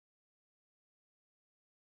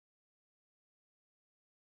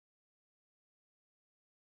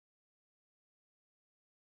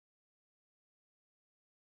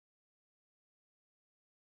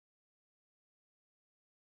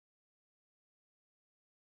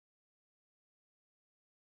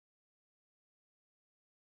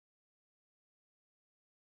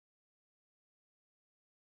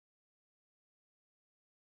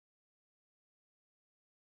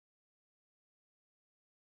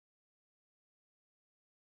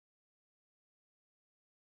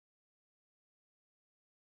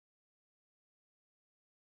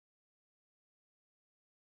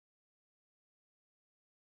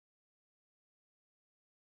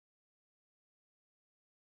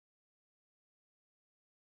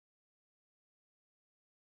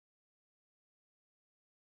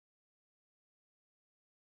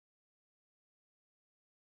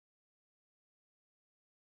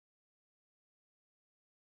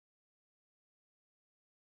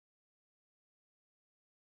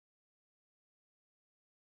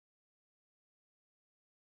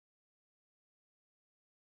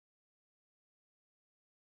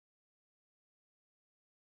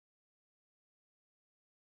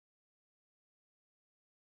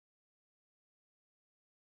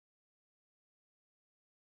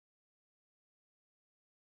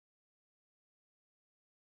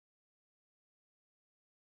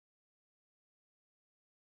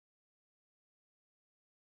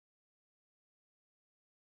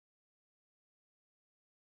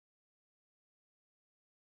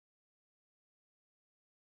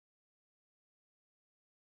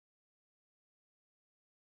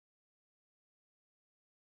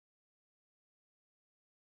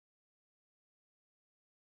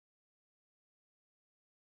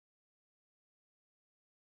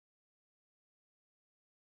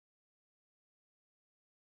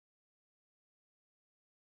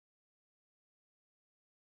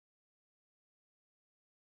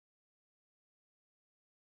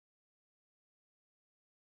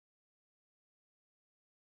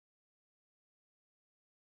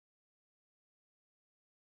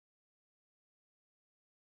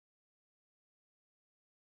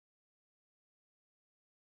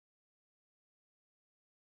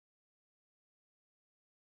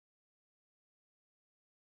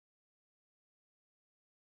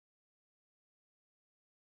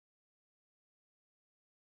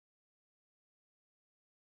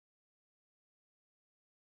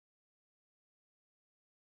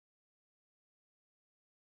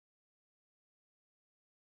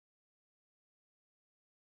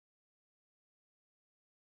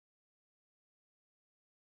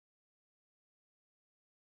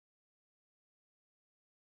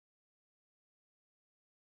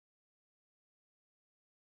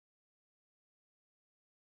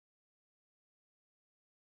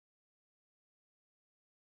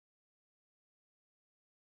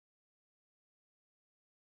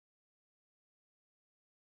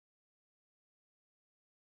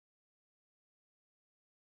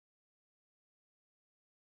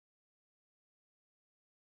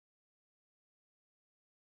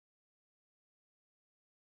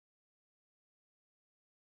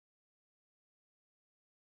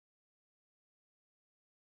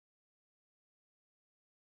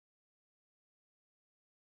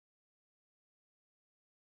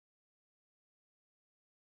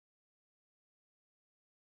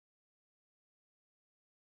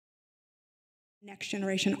Next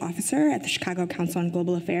Generation Officer at the Chicago Council on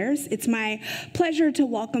Global Affairs. It's my pleasure to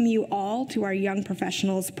welcome you all to our Young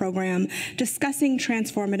Professionals program discussing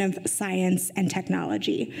transformative science and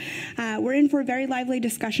technology. We're in for a very lively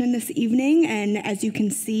discussion this evening, and as you can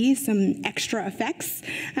see, some extra effects,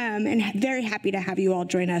 and very happy to have you all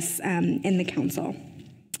join us in the council.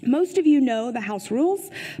 Most of you know the House rules,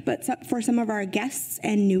 but for some of our guests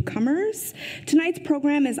and newcomers, tonight's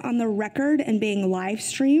program is on the record and being live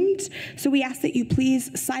streamed, so we ask that you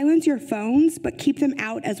please silence your phones, but keep them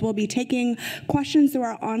out as we'll be taking questions through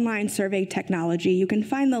our online survey technology. You can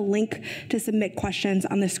find the link to submit questions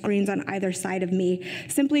on the screens on either side of me.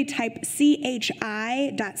 Simply type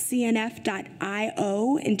chi.cnf.io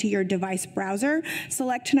into your device browser,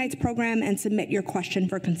 select tonight's program, and submit your question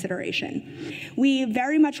for consideration. We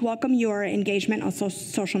very much welcome your engagement on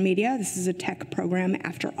social media. This is a tech program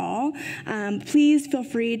after all. Please feel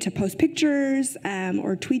free to post pictures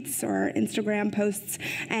or tweets or Instagram posts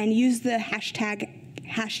and use the hashtag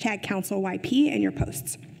CouncilYP in your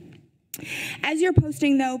posts. As you're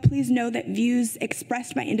posting, though, please know that views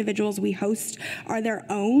expressed by individuals we host are their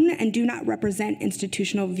own and do not represent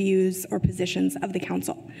institutional views or positions of the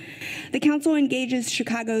Council. The Council engages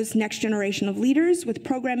Chicago's next generation of leaders with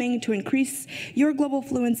programming to increase your global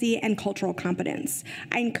fluency and cultural competence.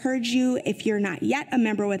 I encourage you, if you're not yet a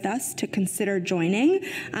member with us, to consider joining.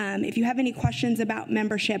 If you have any questions about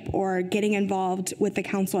membership or getting involved with the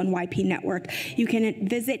Council and YP Network, you can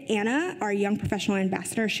visit Anna, our Young Professional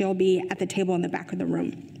Ambassador. She'll be at the table in the back of the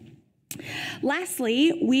room.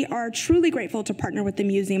 Lastly, we are truly grateful to partner with the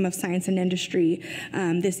Museum of Science and Industry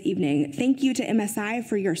this evening. Thank you to MSI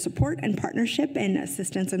for your support and partnership and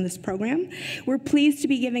assistance in this program. We're pleased to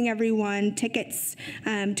be giving everyone tickets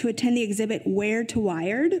to attend the exhibit Where to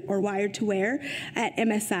Wired, or Wired to Where, at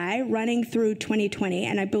MSI running through 2020,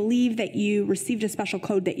 and I believe that you received a special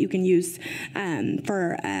code that you can use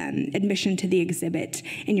for admission to the exhibit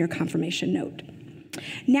in your confirmation note.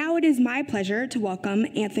 Now it is my pleasure to welcome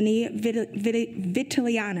Anthony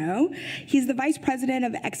Vitiliano. He's the Vice President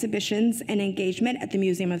of Exhibitions and Engagement at the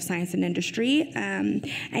Museum of Science and Industry,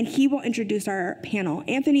 and he will introduce our panel.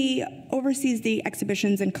 Anthony oversees the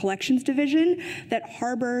Exhibitions and Collections Division that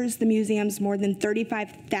harbors the museum's more than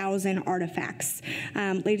 35,000 artifacts.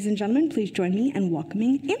 Ladies and gentlemen, please join me in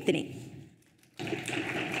welcoming Anthony.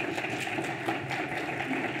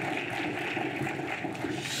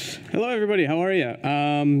 Hello, everybody. How are you?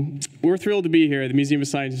 We're thrilled to be here. The Museum of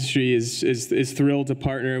Science and Industry is thrilled to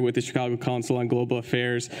partner with the Chicago Council on Global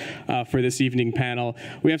Affairs for this evening panel.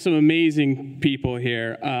 We have some amazing people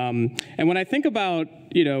here. And when I think about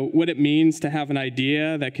what it means to have an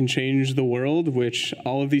idea that can change the world, which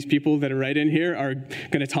all of these people that are right in here are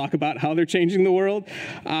going to talk about how they're changing the world,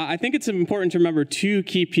 I think it's important to remember two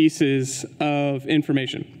key pieces of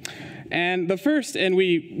information. And the first, and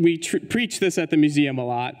we preach this at the museum a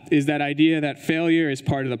lot, is that idea that failure is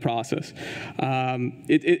part of the process.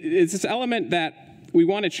 It's this element that we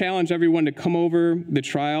want to challenge everyone to come over the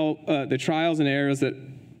trials and errors that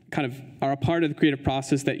kind of are a part of the creative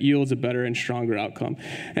process that yields a better and stronger outcome.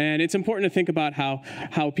 And it's important to think about how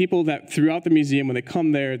people that throughout the museum, when they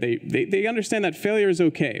come there, they understand that failure is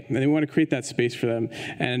okay, and they want to create that space for them.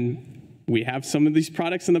 And we have some of these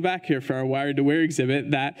products in the back here for our Wired to Wear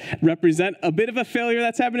exhibit that represent a bit of a failure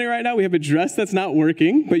that's happening right now. We have a dress that's not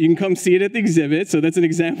working, but you can come see it at the exhibit. So that's an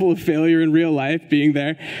example of failure in real life being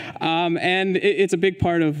there. And it's a big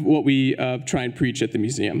part of what we try and preach at the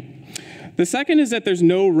museum. The second is that there's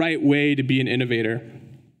no right way to be an innovator.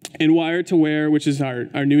 In Wired to Wear, which is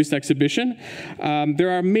our newest exhibition, there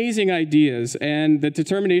are amazing ideas, and the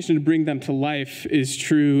determination to bring them to life is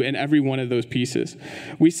true in every one of those pieces.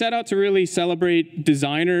 We set out to really celebrate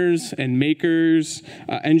designers and makers,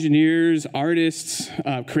 engineers, artists,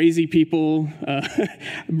 crazy people,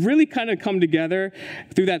 really kind of come together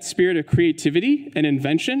through that spirit of creativity and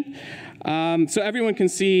invention. So everyone can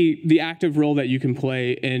see the active role that you can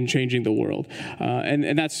play in changing the world.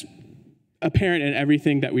 And that's apparent in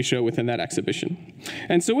everything that we show within that exhibition.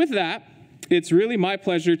 And so with that, it's really my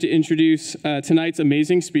pleasure to introduce tonight's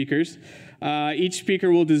amazing speakers. Each speaker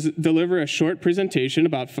will deliver a short presentation,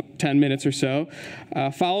 about 10 minutes or so,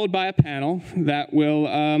 followed by a panel that will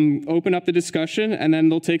open up the discussion, and then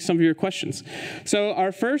they'll take some of your questions. So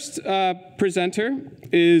our first presenter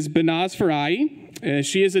is Behnaz Farahi.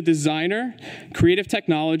 She is a designer, creative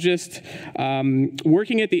technologist,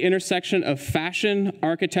 working at the intersection of fashion,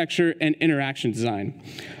 architecture, and interaction design.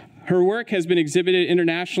 Her work has been exhibited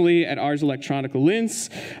internationally at Ars Electronica Linz,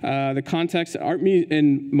 the Context Art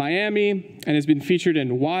in Miami, and has been featured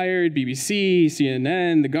in Wired, BBC,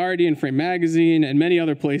 CNN, The Guardian, Frame Magazine, and many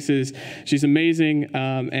other places. She's amazing,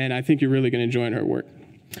 and I think you're really going to enjoy her work.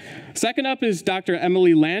 Second up is Dr.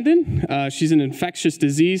 Emily Landon. She's an infectious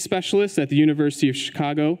disease specialist at the University of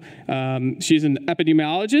Chicago. She's an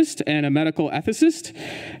epidemiologist and a medical ethicist,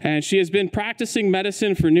 and she has been practicing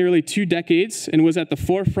medicine for nearly 2 decades and was at the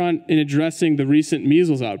forefront in addressing the recent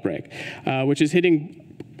measles outbreak, which is hitting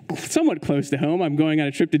somewhat close to home. I'm going on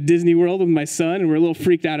a trip to Disney World with my son, and we're a little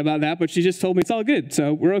freaked out about that, but she just told me it's all good,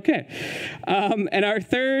 so we're okay. And our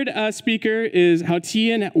third speaker is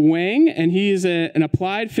Haotian Wang, and he is an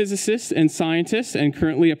applied physicist and scientist and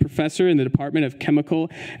currently a professor in the Department of Chemical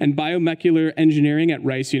and Biomolecular Engineering at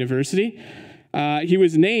Rice University. He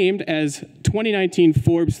was named as 2019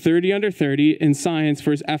 Forbes 30 Under 30 in science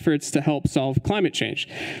for his efforts to help solve climate change.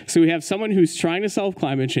 So we have someone who's trying to solve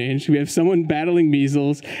climate change, we have someone battling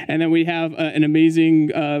measles, and then we have an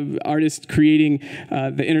amazing artist creating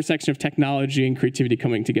the intersection of technology and creativity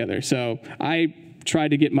coming together. So I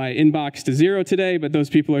tried to get my inbox to 0 today, but those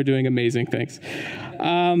people are doing amazing things.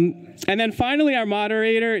 And then finally, our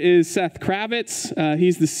moderator is Seth Kravitz.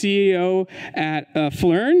 He's the CEO at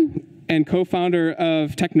Flurn and co-founder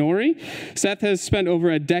of Technori. Seth has spent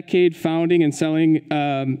over a decade founding and selling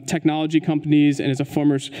technology companies and is a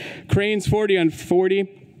former Cranes 40 on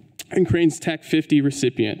 40 and Cranes Tech 50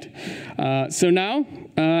 recipient. So now,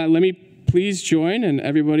 let me please join and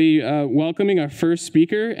everybody welcoming our first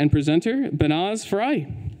speaker and presenter, Behnaz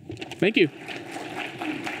Farahi. Thank you.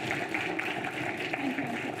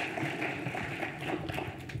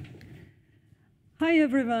 Hi,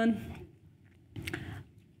 everyone.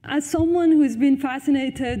 As someone who's been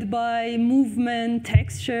fascinated by movement,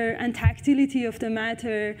 texture, and tactility of the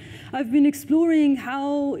matter, I've been exploring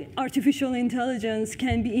how artificial intelligence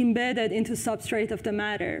can be embedded into substrate of the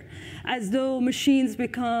matter, as though machines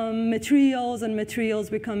become materials and materials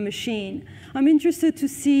become machine. I'm interested to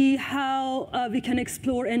see how we can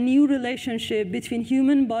explore a new relationship between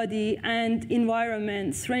human body and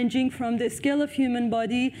environments, ranging from the scale of human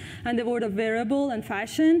body and the world of wearable and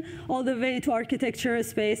fashion, all the way to architecture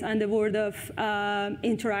space and the world of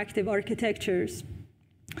interactive architectures.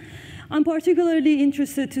 I'm particularly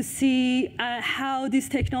interested to see how these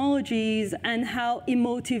technologies and how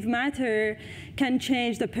emotive matter can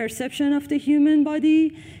change the perception of the human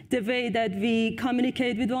body, the way that we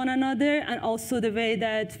communicate with one another, and also the way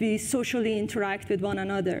that we socially interact with one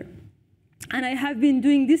another. And I have been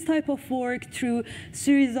doing this type of work through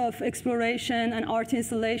series of exploration and art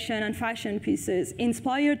installation and fashion pieces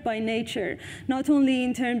inspired by nature, not only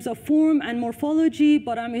in terms of form and morphology,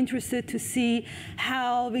 but I'm interested to see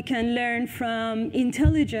how we can learn from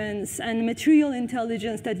intelligence and material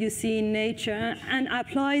intelligence that you see in nature and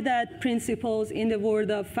apply that principles in the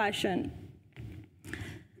world of fashion.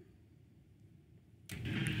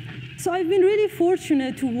 So I've been really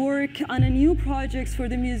fortunate to work on a new project for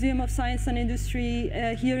the Museum of Science and Industry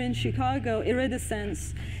here in Chicago,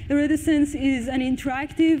 Iridescence. Iridescence is an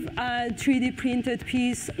interactive 3D printed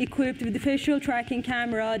piece equipped with a facial tracking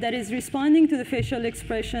camera that is responding to the facial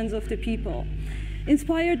expressions of the people.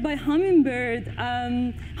 Inspired by hummingbird,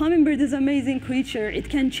 hummingbird is an amazing creature. It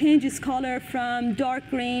can change its color from dark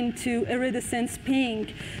green to iridescent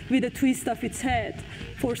pink with a twist of its head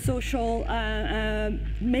for social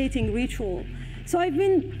mating ritual. So I've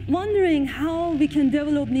been wondering how we can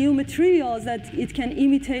develop new materials that it can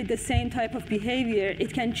imitate the same type of behavior.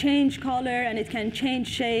 It can change color and it can change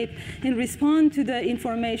shape and respond to the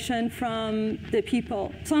information from the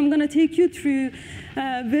people. So I'm going to take you through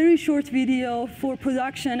a very short video for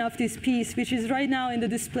production of this piece, which is right now in the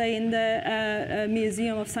display in the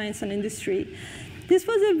Museum of Science and Industry. This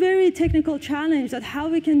was a very technical challenge that how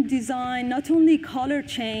we can design not only color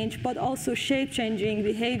change, but also shape-changing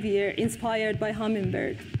behavior inspired by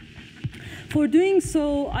hummingbird. For doing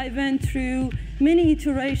so, I went through many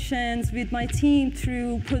iterations with my team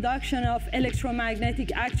through production of electromagnetic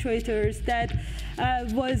actuators that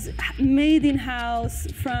was made in-house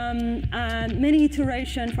from many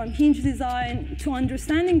iterations from hinge design to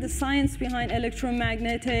understanding the science behind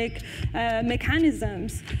electromagnetic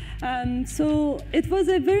mechanisms. So it was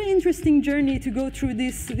a very interesting journey to go through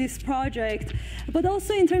this project, but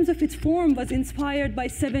also in terms of its form was inspired by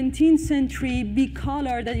 17th century big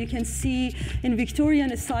collar that you can see in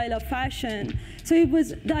Victorian style of fashion. So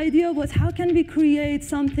the idea was how can we create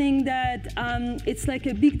something that it's like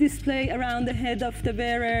a big display around the head of the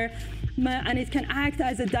wearer, and it can act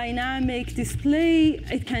as a dynamic display.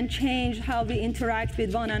 It can change how we interact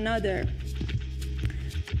with one another.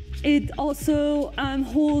 It also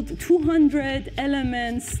holds 200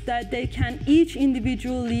 elements that they can each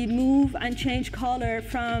individually move and change color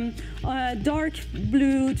from dark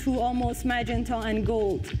blue to almost magenta and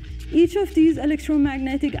gold. Each of these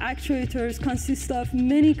electromagnetic actuators consists of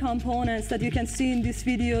many components that you can see in this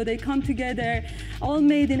video. They come together, all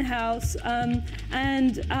made in-house.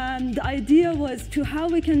 The idea was to how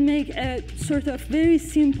we can make a sort of very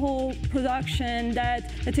simple production that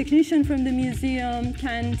a technician from the museum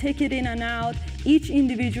can take it in and out, each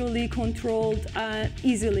individually controlled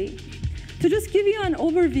easily. To just give you an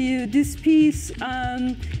overview, this piece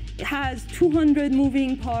has 200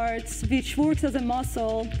 moving parts, which works as a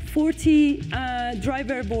muscle, 40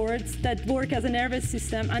 driver boards that work as a nervous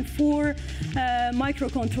system, and 4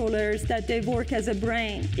 microcontrollers that they work as a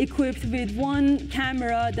brain, equipped with 1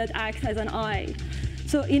 camera that acts as an eye.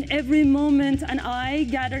 So in every moment, an eye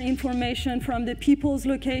gathers information from the people's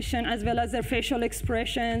location as well as their facial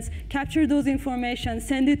expressions, capture those information,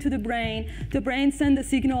 send it to the brain. The brain sends a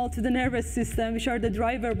signal to the nervous system, which are the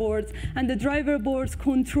driver boards, and the driver boards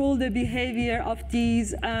control the behavior of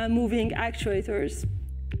these moving actuators.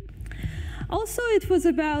 Also, it was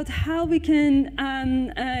about how we can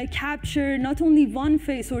capture not only 1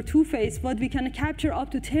 face or 2 face, but we can capture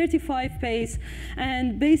up to 35 face.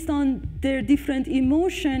 And based on their different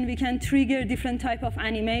emotion, we can trigger different type of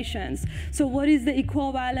animations. So what is the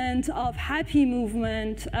equivalent of happy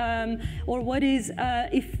movement? Or what is,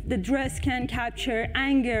 if the dress can capture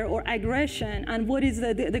anger or aggression? And what is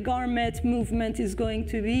the garment movement is going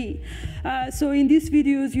to be? So in these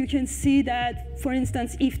videos, you can see that, for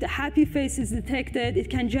instance, if the happy face is detected, it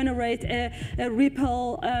can generate a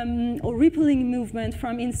ripple or rippling movement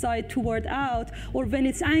from inside toward out. Or when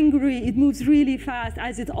it's angry, it moves really fast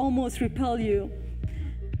as it almost repel you.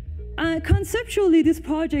 Conceptually, this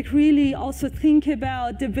project really also think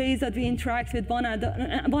about the ways that we interact with one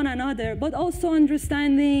another, but also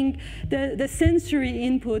understanding the sensory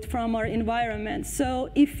input from our environment. So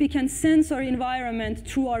if we can sense our environment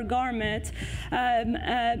through our garment,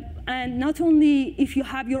 and not only if you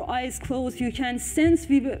have your eyes closed, you can sense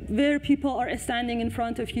where people are standing in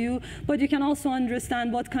front of you, but you can also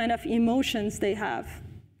understand what kind of emotions they have.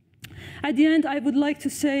 At the end, I would like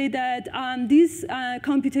to say that these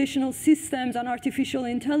computational systems and artificial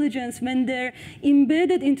intelligence, when they're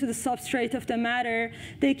embedded into the substrate of the matter,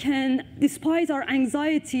 they can, despite our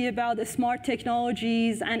anxiety about the smart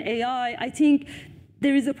technologies and AI, I think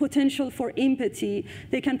there is a potential for empathy.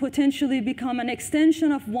 They can potentially become an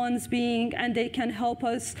extension of one's being, and they can help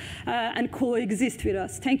us and coexist with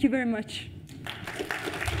us. Thank you very much.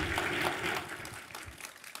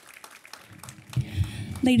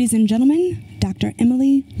 Ladies and gentlemen, Dr.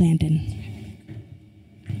 Emily Landon.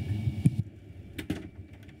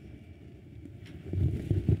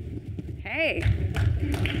 Hey.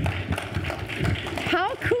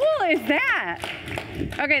 How cool is that?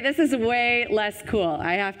 Okay, this is way less cool.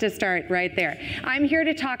 I have to start right there. I'm here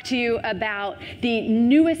to talk to you about the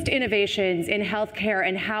newest innovations in healthcare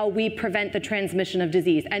and how we prevent the transmission of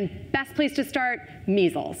disease. And best place to start,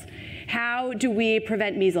 measles. How do we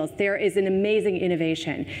prevent measles? There is an amazing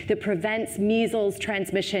innovation that prevents measles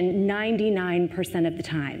transmission 99% of the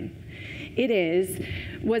time.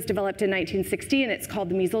 It was developed in 1960, and it's called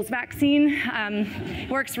the measles vaccine. It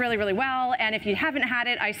works really, really well, and if you haven't had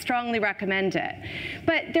it, I strongly recommend it.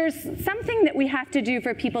 But there's something that we have to do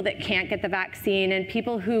for people that can't get the vaccine and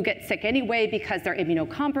people who get sick anyway because they're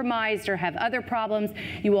immunocompromised or have other problems.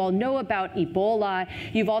 You all know about Ebola.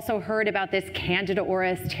 You've also heard about this Candida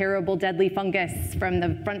auris, terrible deadly fungus from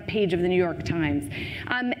the front page of the New York Times.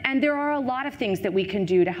 And there are a lot of things that we can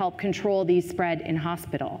do to help control these spread in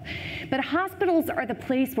hospital. But hospitals are the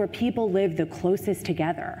place where people live the closest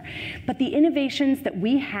together. But the innovations that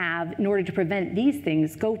we have in order to prevent these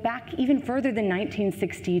things go back even further than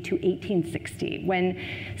 1960 to 1860, when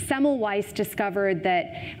Semmelweis discovered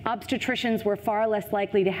that obstetricians were far less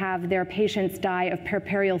likely to have their patients die of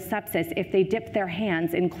puerperal sepsis if they dipped their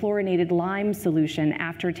hands in chlorinated lime solution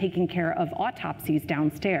after taking care of autopsies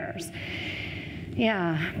downstairs.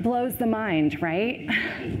 Yeah, blows the mind, right?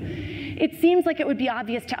 It seems like it would be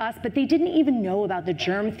obvious to us, but they didn't even know about the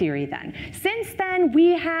germ theory then. Since then, we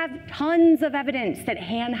have tons of evidence that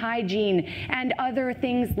hand hygiene and other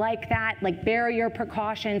things like that, like barrier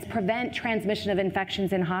precautions, prevent transmission of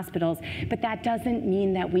infections in hospitals, but that doesn't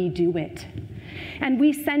mean that we do it. And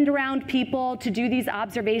we send around people to do these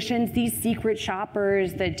observations, these secret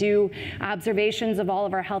shoppers that do observations of all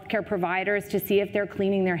of our healthcare providers to see if they're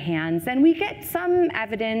cleaning their hands. And we get some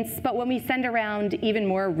evidence, but when we send around even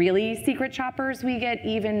more really secret shoppers, we get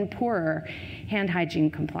even poorer hand hygiene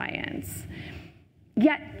compliance.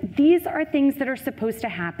 Yet these are things that are supposed to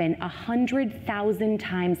happen 100,000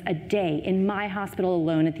 times a day in my hospital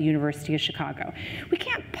alone at the University of Chicago. We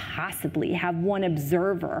can't possibly have one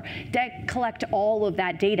observer that collect all of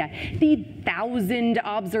that data. The 1,000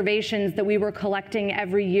 observations that we were collecting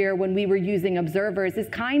every year when we were using observers is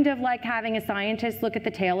kind of like having a scientist look at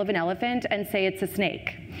the tail of an elephant and say it's a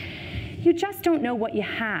snake. You just don't know what you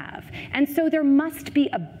have. And so there must be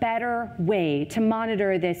a better way to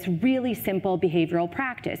monitor this really simple behavioral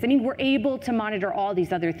practice. I mean, we're able to monitor all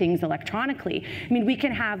these other things electronically. I mean, we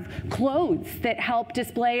can have clothes that help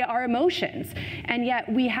display our emotions, and yet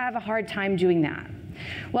we have a hard time doing that.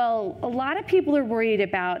 Well, a lot of people are worried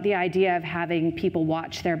about the idea of having people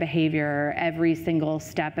watch their behavior every single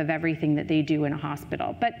step of everything that they do in a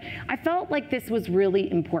hospital. But I felt like this was really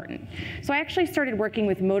important. So I actually started working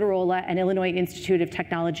with Motorola and Illinois Institute of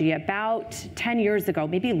Technology about 10 years ago,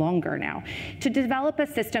 maybe longer now, to develop a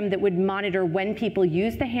system that would monitor when people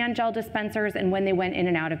used the hand gel dispensers and when they went in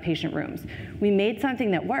and out of patient rooms. We made something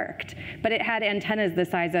that worked, but it had antennas the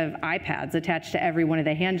size of iPads attached to every one of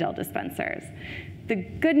the hand gel dispensers. The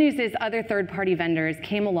good news is other third-party vendors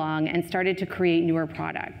came along and started to create newer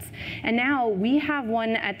products. And now we have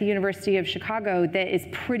one at the University of Chicago that is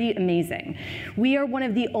pretty amazing. We are one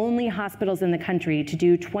of the only hospitals in the country to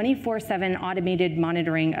do 24/7 automated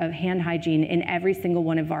monitoring of hand hygiene in every single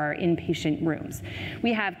one of our inpatient rooms.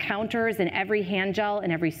 We have counters in every hand gel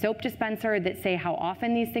and every soap dispenser that say how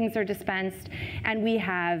often these things are dispensed. And we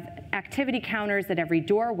have activity counters at every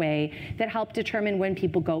doorway that help determine when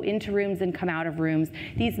people go into rooms and come out of rooms.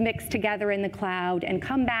 These mix together in the cloud and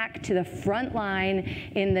come back to the front line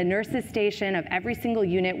in the nurse's station of every single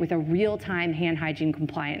unit with a real-time hand hygiene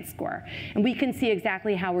compliance score. And we can see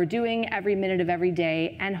exactly how we're doing every minute of every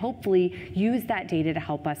day and hopefully use that data to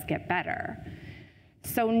help us get better.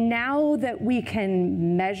 So now that we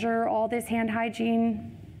can measure all this hand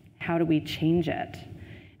hygiene, how do we change it?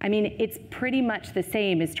 I mean, it's pretty much the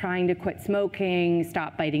same as trying to quit smoking,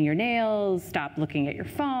 stop biting your nails, stop looking at your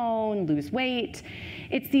phone, lose weight.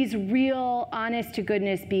 It's these real,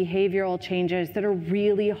 honest-to-goodness behavioral changes that are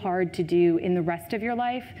really hard to do in the rest of your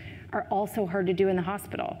life, are also hard to do in the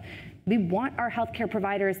hospital. We want our healthcare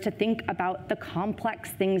providers to think about the complex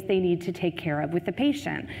things they need to take care of with the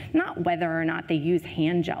patient, not whether or not they use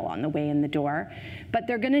hand gel on the way in the door, but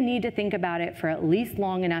they're going to need to think about it for at least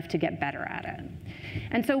long enough to get better at it.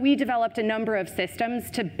 And so we developed a number of systems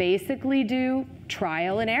to basically do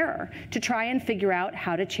trial and error, to try and figure out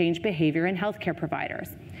how to change behavior in healthcare providers.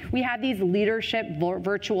 We have these leadership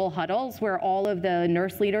virtual huddles where all of the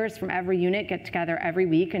nurse leaders from every unit get together every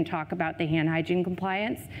week and talk about the hand hygiene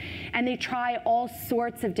compliance. And they try all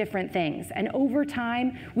sorts of different things. And over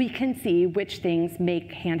time, we can see which things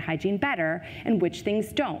make hand hygiene better and which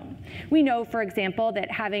things don't. We know, for example,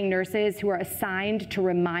 that having nurses who are assigned to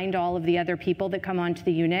remind all of the other people that come onto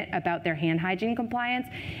the unit about their hand hygiene compliance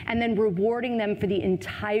and then rewarding them for the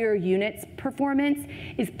entire unit's performance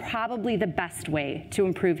is probably the best way to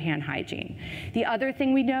improve hand hygiene. The other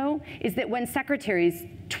thing we know is that when secretaries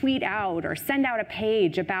tweet out or send out a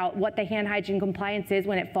page about what the hand hygiene compliance is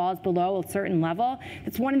when it falls below a certain level,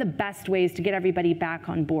 that's one of the best ways to get everybody back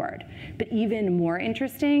on board. But even more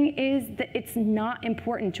interesting is that it's not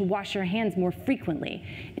important to wash your hands more frequently.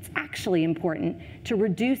 It's actually important to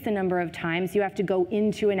reduce the number of times you have to go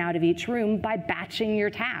into and out of each room by batching your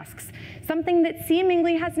tasks, something that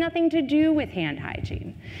seemingly has nothing to do with hand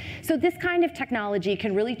hygiene. So this kind of technology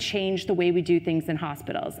can really change the way we do things in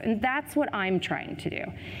hospitals, and that's what I'm trying to do.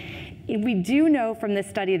 We do know from this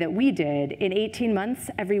study that we did, in 18 months,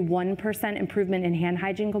 every 1% improvement in hand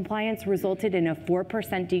hygiene compliance resulted in a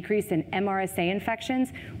 4% decrease in MRSA infections.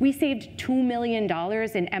 We saved $2 million in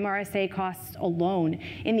MRSA costs alone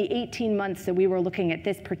in the 18 months that we were looking at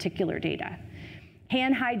this particular data.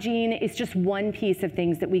 Hand hygiene is just one piece of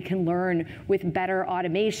things that we can learn with better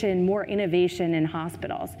automation, more innovation in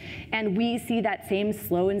hospitals. And we see that same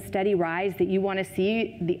slow and steady rise that you want to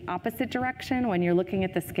see the opposite direction when you're looking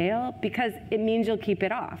at the scale, because it means you'll keep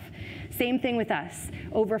it off. Same thing with us.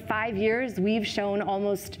 Over 5 years, we've shown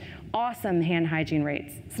almost awesome hand hygiene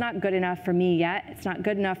rates. It's not good enough for me yet. It's not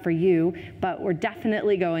good enough for you, but we're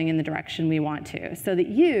definitely going in the direction we want to, so that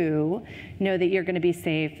you know that you're going to be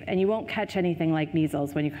safe and you won't catch anything like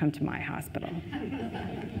measles when you come to my hospital.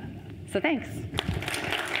 So thanks.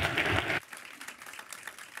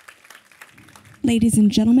 Ladies and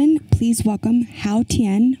gentlemen, please welcome Hao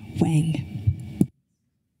Tian Wang.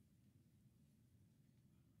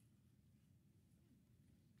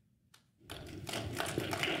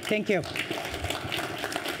 Thank you.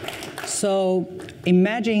 So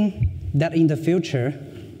imagine that in the future,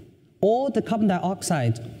 all the carbon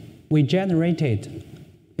dioxide we generated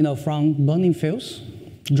from burning fuels,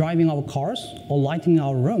 driving our cars, or lighting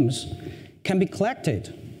our rooms, can be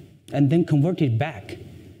collected and then converted back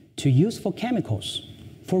to useful chemicals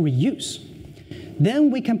for reuse.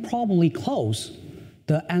 Then we can probably close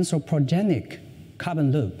the anthropogenic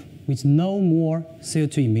carbon loop with no more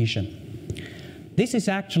CO2 emission. This is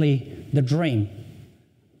actually the dream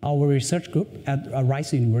our research group at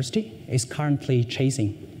Rice University is currently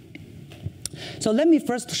chasing. So let me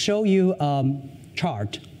first show you a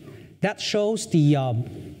chart that shows the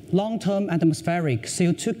long-term atmospheric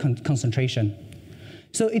CO2 concentration.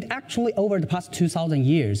 So it actually, over the past 2,000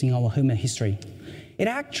 years in our human history, it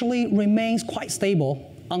actually remains quite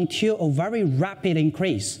stable until a very rapid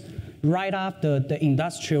increase right after the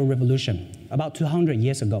Industrial Revolution, about 200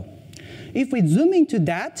 years ago. If we zoom into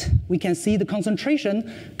that, we can see the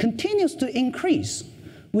concentration continues to increase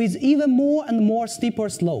with even more and more steeper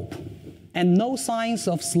slope and no signs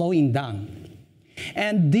of slowing down.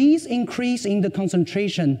 And this increase in the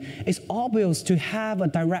concentration is obvious to have a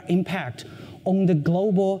direct impact on the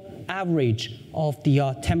global average of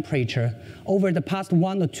the temperature. Over the past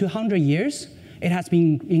 100 to 200 years, it has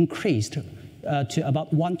been increased to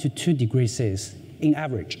about 1 to 2 degrees Celsius in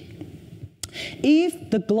average. If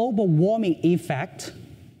the global warming effect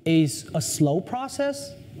is a slow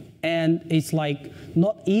process and it's like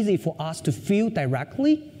not easy for us to feel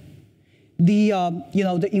directly, the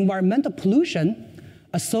environmental pollution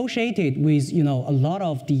associated with a lot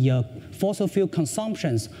of the fossil fuel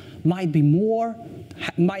consumptions might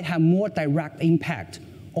have more direct impact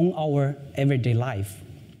on our everyday life.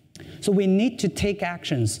 So we need to take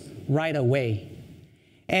actions right away.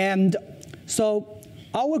 And so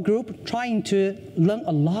our group trying to learn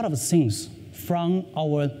a lot of things from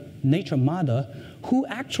our nature mother, who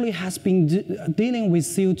actually has been dealing with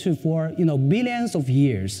CO2 for billions of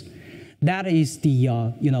years. That is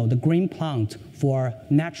the green plant for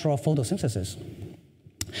natural photosynthesis.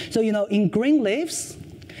 So in green leaves,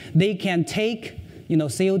 they can take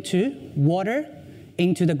CO2, water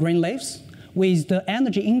into the green leaves. With the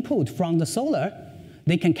energy input from the solar,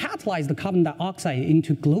 they can catalyze the carbon dioxide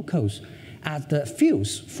into glucose as the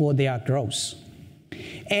fuels for their growth.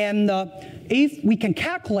 And if we can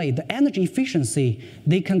calculate the energy efficiency,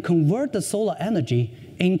 they can convert the solar energy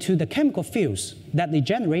into the chemical fuels that they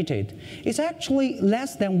generated. It's actually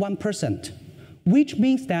less than 1%, which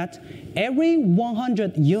means that every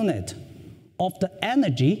 100 unit of the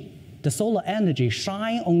energy, the solar energy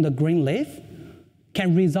shine on the green leaf,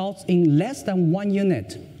 can result in less than 1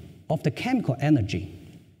 unit of the chemical energy.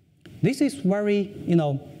 This is very,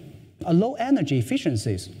 a low energy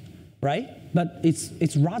efficiencies, right? But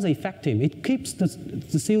it's rather effective. It keeps the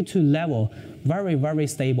CO2 level very, very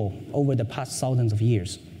stable over the past thousands of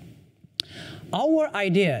years. Our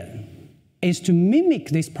idea is to mimic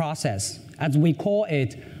this process, as we call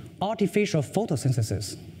it, artificial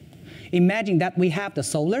photosynthesis. Imagine that we have the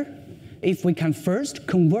solar. If we can first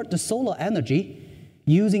convert the solar energy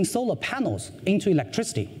using solar panels into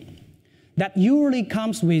electricity, that usually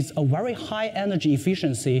comes with a very high energy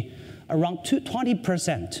efficiency, around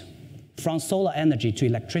 20% from solar energy to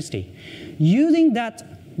electricity. Using that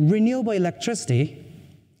renewable electricity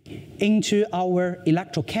into our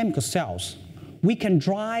electrochemical cells, we can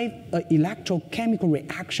drive an electrochemical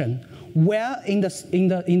reaction where in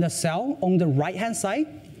the cell on the right-hand side,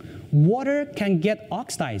 water can get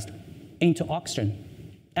oxidized into oxygen,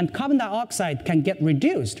 and carbon dioxide can get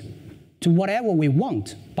reduced to whatever we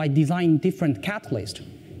want by designing different catalysts.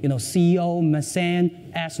 CO,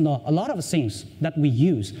 methane, ethanol, a lot of things that we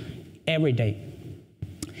use every day.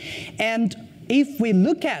 And if we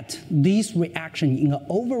look at these reactions in an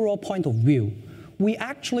overall point of view, we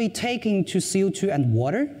actually take into CO2 and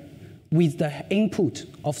water with the input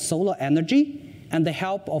of solar energy and the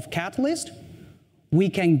help of catalyst, we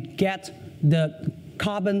can get the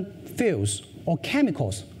carbon fuels or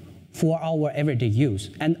chemicals for our everyday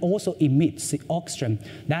use, and also emits oxygen.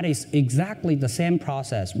 That is exactly the same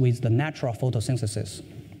process with the natural photosynthesis.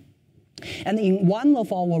 And in one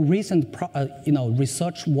of our recent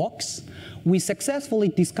research works, we successfully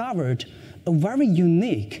discovered a very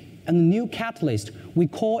unique and new catalyst. We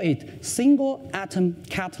call it single atom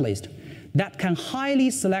catalyst that can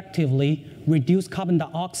highly selectively reduce carbon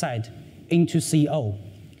dioxide into CO.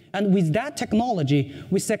 And with that technology,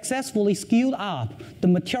 we successfully scaled up the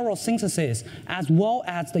material synthesis as well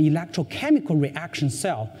as the electrochemical reaction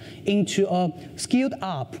cell into a scaled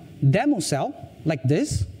up demo cell like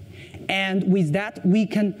this. And with that, we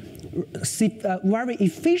can very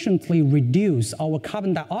efficiently reduce our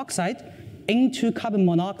carbon dioxide into carbon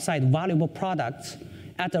monoxide valuable products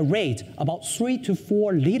at a rate about 3 to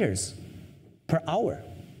 4 liters per hour.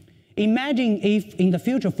 Imagine if in the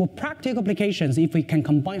future, for practical applications, if we can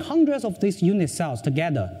combine hundreds of these unit cells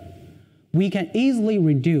together, we can easily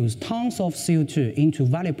reduce tons of CO2 into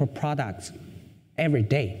valuable products every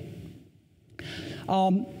day.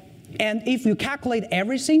 And if you calculate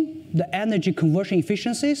everything, the energy conversion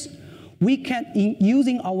efficiencies, we can,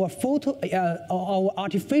 using our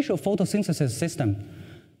artificial photosynthesis system,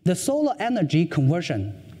 the solar energy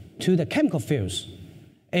conversion to the chemical fields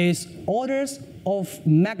is orders of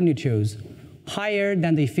magnitudes higher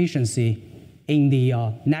than the efficiency in the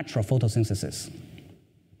natural photosynthesis.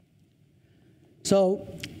 So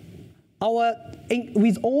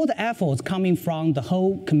with all the efforts coming from the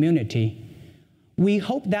whole community, we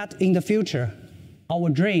hope that in the future, our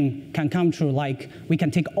dream can come true, like we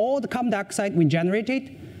can take all the carbon dioxide we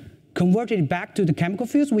generated, convert it back to the chemical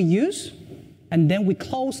fuels we use, and then we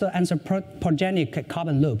close the anthropogenic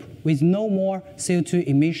carbon loop with no more CO2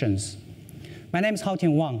 emissions. My name is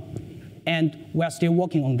Haotian Wang, and we're still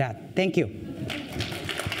working on that. Thank you.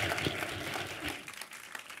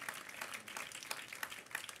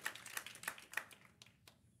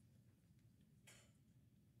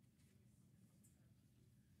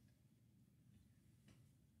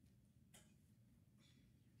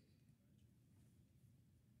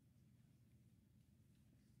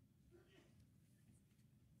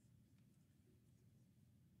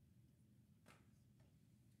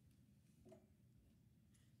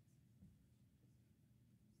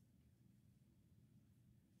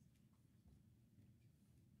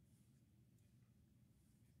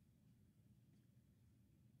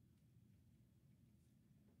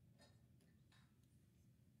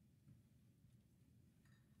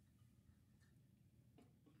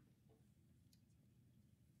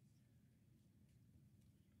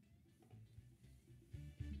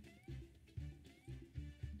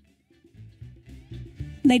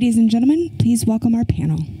 Ladies and gentlemen, please welcome our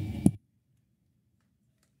panel.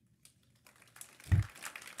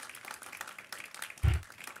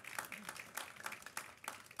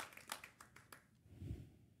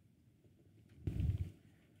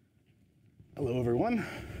 Hello, everyone.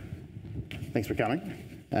 Thanks for coming.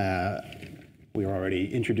 We were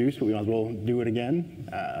already introduced, but we might as well do it again.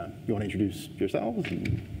 You want to introduce yourselves?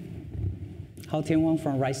 Haotian Wang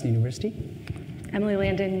from Rice University. Emily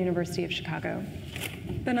Landon, University of Chicago.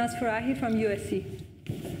 Behnaz Farahi from USC.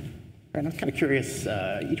 And I'm kind of curious,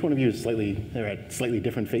 each one of you is they're at slightly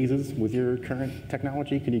different phases with your current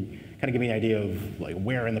technology. Can you kind of give me an idea of like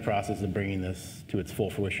where in the process of bringing this to its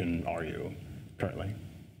full fruition are you currently?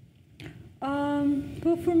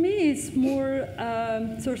 Well, for me, it's more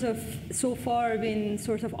sort of so far been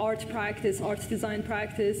sort of art design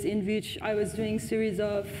practice, in which I was doing series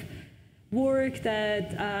of work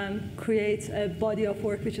that creates a body of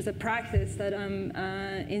work, which is a practice that I'm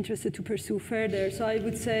interested to pursue further. So I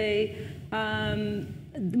would say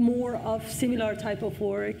more of similar type of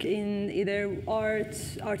work in either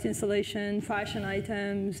art installation, fashion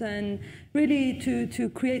items, and really to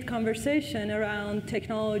create conversation around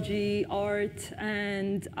technology, art,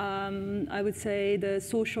 and I would say the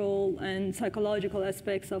social and psychological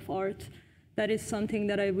aspects of art. That is something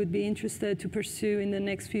that I would be interested to pursue in the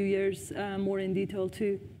next few years more in detail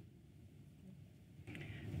too.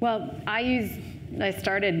 Well, I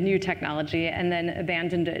started new technology and then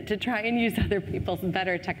abandoned it to try and use other people's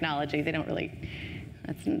better technology.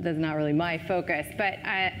 That's not really my focus. But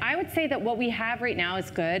I would say that what we have right now is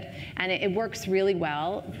good, and it works really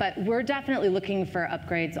well. But we're definitely looking for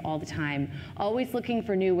upgrades all the time, always looking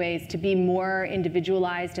for new ways to be more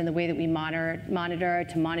individualized in the way that we monitor,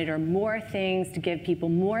 to monitor more things, to give people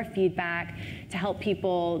more feedback, to help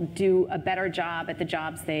people do a better job at the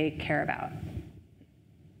jobs they care about.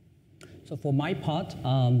 So for my part,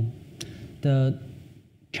 the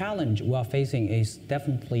challenge we are facing is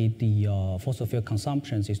definitely the fossil fuel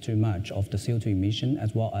consumption is too much of the CO2 emission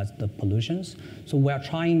as well as the pollutions. So we are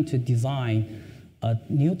trying to design a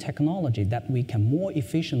new technology that we can more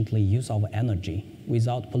efficiently use our energy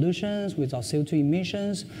without pollutions, without CO2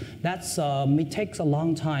 emissions. It takes a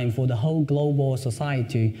long time for the whole global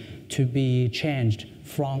society to be changed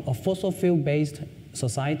from a fossil fuel-based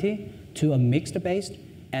society to a mixed-based,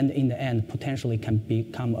 and in the end, potentially can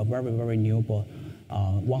become a very, very renewable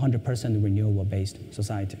 100% renewable-based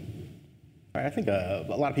society. I think a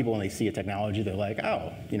lot of people, when they see a technology, they're like,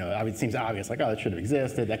 oh, it seems obvious, like, oh, that should have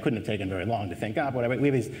existed. That couldn't have taken very long to think up, whatever. We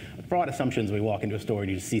have these broad assumptions when we walk into a store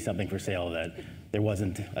and you see something for sale that there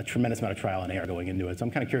wasn't a tremendous amount of trial and error going into it. So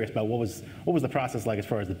I'm kind of curious about what was the process like as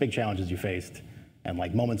far as the big challenges you faced and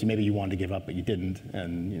like moments maybe you wanted to give up but you didn't,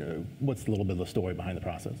 and what's a little bit of the story behind the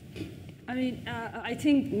process? I mean, I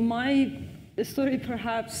think my story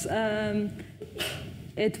perhaps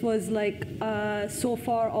it was like so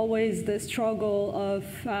far always the struggle of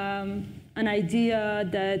an idea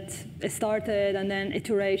that started and then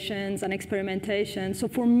iterations and experimentation. So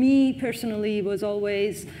for me personally, it was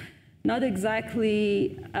always not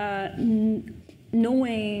exactly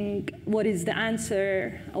knowing what is the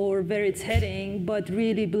answer or where it's heading, but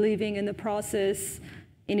really believing in the process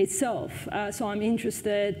in itself. So I'm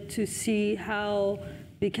interested to see how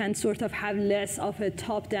we can sort of have less of a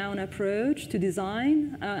top-down approach to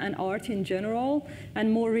design and art in general,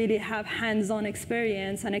 and more really have hands-on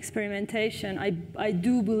experience and experimentation. I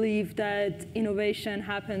do believe that innovation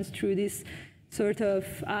happens through this sort of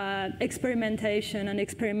experimentation and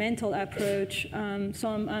experimental approach. So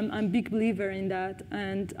I'm a big believer in that.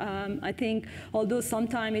 And I think although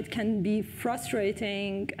sometimes it can be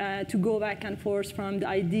frustrating to go back and forth from the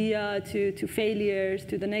idea to failures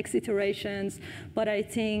to the next iterations, but I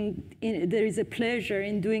think there is a pleasure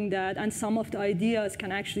in doing that, and some of the ideas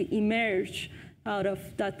can actually emerge out of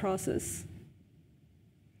that process.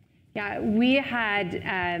 Yeah,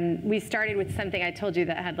 we started with something I told you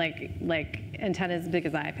that had like antennas as big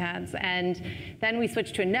as iPads, and then we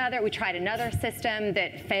switched to another. We tried another system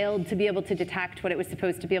that failed to be able to detect what it was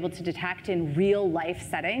supposed to be able to detect in real life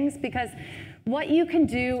settings, because what you can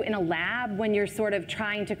do in a lab when you're sort of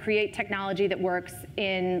trying to create technology that works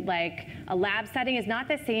in like a lab setting is not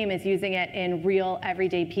the same as using it in real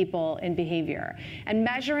everyday people in behavior. And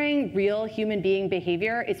measuring real human being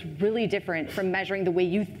behavior is really different from measuring the way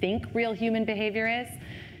you think real human behavior is.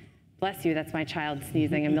 Bless you, that's my child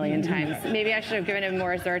sneezing a million times. Maybe I should have given him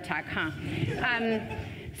more Zyrtec, huh?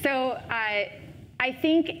 So I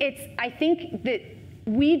think that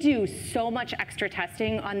we do so much extra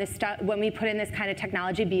testing on this stuff when we put in this kind of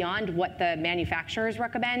technology beyond what the manufacturers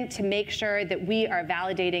recommend to make sure that we are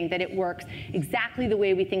validating that it works exactly the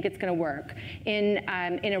way we think it's going to work in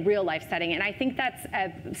a real life setting. And I think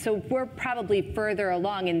that's, so we're probably further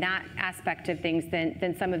along in that aspect of things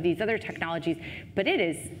than some of these other technologies. But it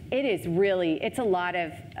is really, it's a lot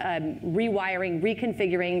of rewiring,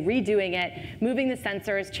 reconfiguring, redoing it, moving the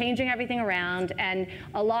sensors, changing everything around, and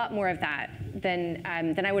a lot more of that than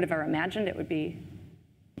I would have ever imagined it would be.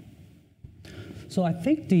 So I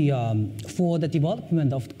think for the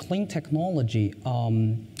development of clean technology,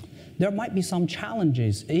 there might be some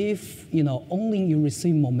challenges if only you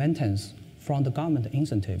receive momentums from the government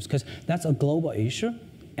incentives, because that's a global issue,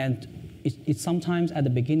 and it sometimes at the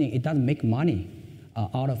beginning it doesn't make money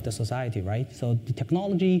out of the society, right? So the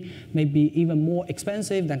technology may be even more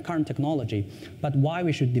expensive than current technology, but why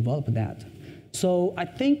we should develop that? So I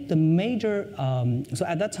think the major, so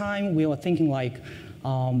at that time we were thinking like,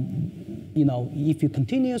 if you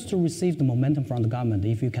continue to receive the momentum from the government,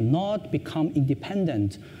 if you cannot become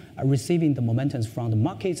independent receiving the momentums from the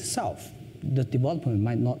market itself, the development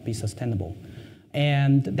might not be sustainable.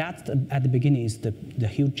 And that at the beginning is the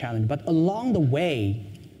huge challenge. But along the way,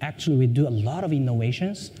 actually we do a lot of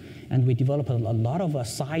innovations, and we develop a lot of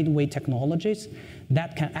sideway technologies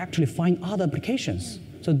that can actually find other applications.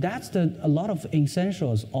 So that's a lot of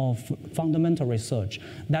essentials of fundamental research,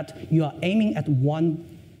 that you are aiming at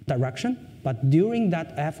one direction, but during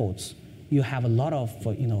that efforts, you have a lot of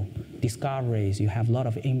discoveries, you have a lot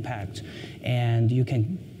of impact, and you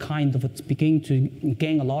can kind of begin to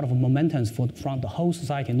gain a lot of momentum from the whole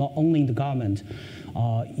society, not only the government.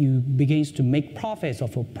 You begin to make profits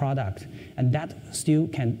of a product, and that still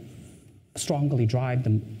can strongly drive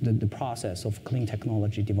the process of clean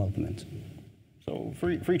technology development. So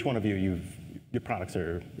for each one of you, your products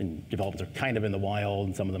are in development, are kind of in the wild,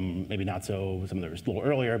 and some of them maybe not so, some of them are a little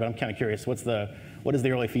earlier, but I'm kind of curious, what is the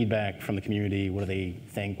early feedback from the community? What do they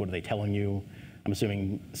think? What are they telling you? I'm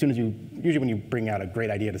assuming as soon as usually when you bring out a great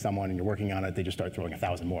idea to someone and you're working on it, they just start throwing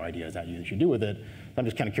 1,000 more ideas at you that you do with it. So I'm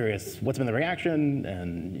just kind of curious, what's been the reaction,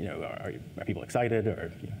 and are people excited,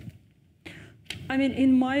 or? I mean,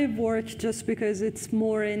 in my work, just because it's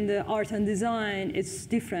more in the art and design, it's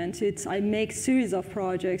different. I make series of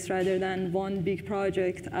projects rather than one big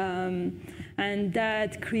project. And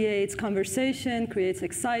that creates conversation, creates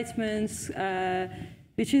excitement,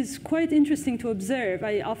 which is quite interesting to observe.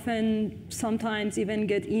 I often sometimes even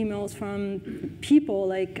get emails from people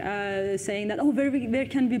like saying that, oh, where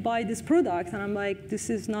can we buy this product? And I'm like, this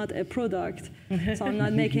is not a product. So I'm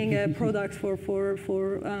not making a product for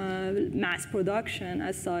mass production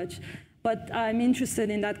as such. But I'm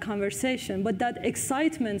interested in that conversation. But that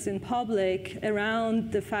excitement in public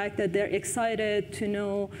around the fact that they're excited to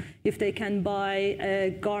know if they can buy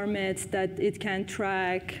a garment that it can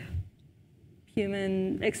track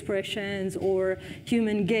human expressions or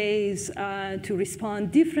human gaze to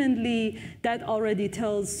respond differently, that already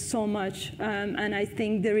tells so much. And I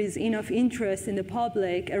think there is enough interest in the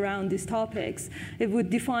public around these topics. It would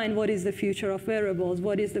define what is the future of wearables,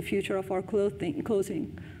 what is the future of our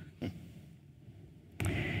clothing.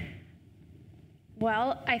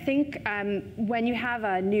 Well, I think when you have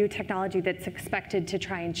a new technology that's expected to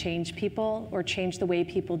try and change people or change the way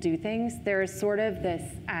people do things, there's sort of this,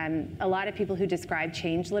 a lot of people who describe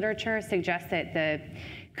change literature suggest that the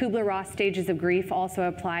Kubler-Ross stages of grief also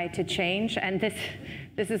apply to change. And this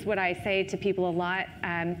is what I say to people a lot.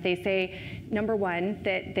 They say, number one,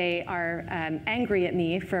 that they are angry at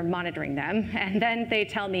me for monitoring them. And then they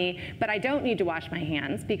tell me, but I don't need to wash my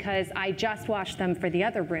hands because I just washed them for the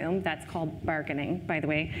other room. That's called bargaining, by the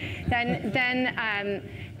way.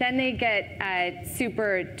 Then they get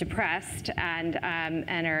super depressed and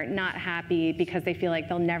are not happy because they feel like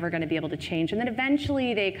they're never going to be able to change. And then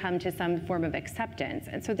eventually they come to some form of acceptance.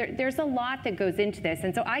 And so there's a lot that goes into this.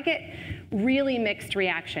 And so I get really mixed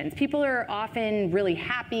reactions. People are often really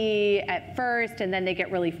happy at first, and then they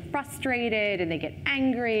get really frustrated, and they get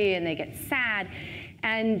angry, and they get sad.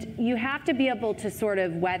 And you have to be able to sort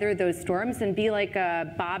of weather those storms and be like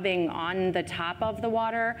a bobbing on the top of the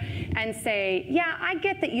water and say, yeah, I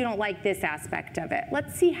get that you don't like this aspect of it.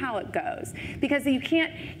 Let's see how it goes. Because you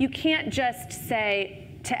can't just say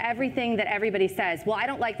to everything that everybody says, well, I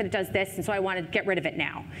don't like that it does this, and so I want to get rid of it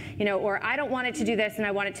now. Or I don't want it to do this, and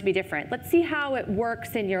I want it to be different. Let's see how it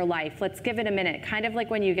works in your life. Let's give it a minute. Kind of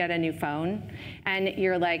like when you get a new phone, and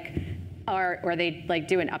you're like, or they like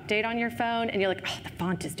do an update on your phone, and you're like, oh, the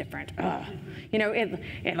font is different. Oh,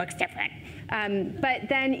 it looks different. But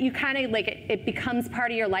then you kind of like, it becomes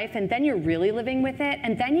part of your life, and then you're really living with it,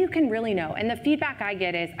 and then you can really know. And the feedback I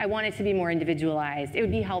get is, I want it to be more individualized. It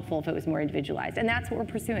would be helpful if it was more individualized, and that's what we're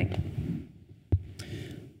pursuing.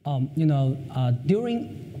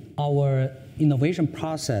 During our innovation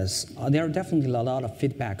process, there are definitely a lot of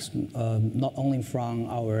feedbacks, not only from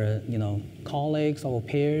our colleagues, our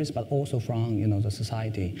peers, but also from the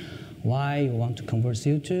society. Why you want to convert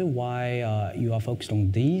CO2? Why you are focused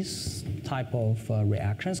on these type of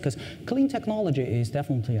reactions? Because clean technology is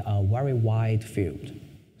definitely a very wide field.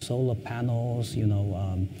 Solar panels,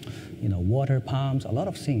 water pumps, a lot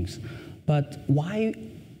of things. But why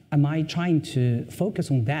am I trying to focus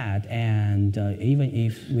on that, and even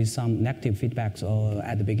if with some negative feedbacks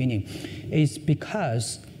at the beginning, is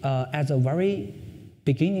because as a very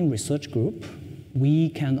beginning research group, we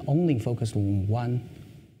can only focus on one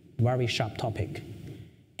very sharp topic.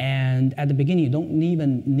 And at the beginning, you don't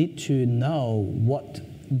even need to know what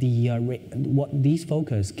these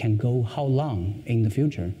focus can go how long in the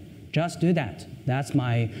future. Just do that. That's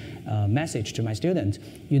my message to my students.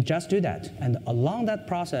 You just do that. And along that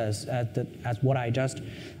process, as what I just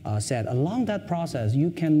said, along that process,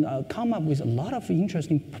 you can come up with a lot of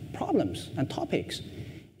interesting problems and topics.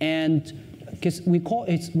 And because we call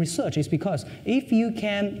it research, is because if you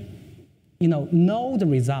can know the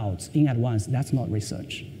results in advance, that's not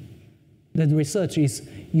research. The research is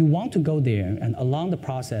you want to go there, and along the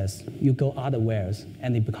process, you go other ways,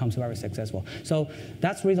 and it becomes very successful. So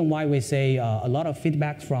that's the reason why we say a lot of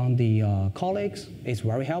feedback from the colleagues is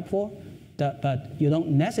very helpful, but you don't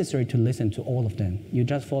necessarily to listen to all of them. You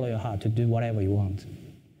just follow your heart to do whatever you want.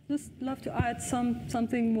 Just love to add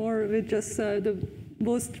something more with just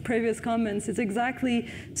both previous comments. It's exactly,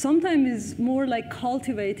 sometimes it's more like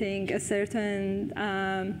cultivating a certain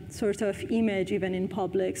sort of image even in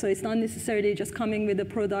public. So it's not necessarily just coming with a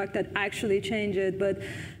product that actually changes, but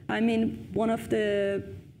I mean, one of the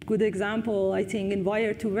good example, I think, in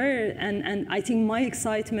Wire to Wear, and I think my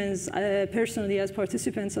excitements personally as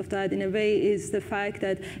participants of that in a way is the fact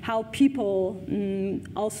that how people,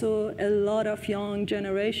 also a lot of young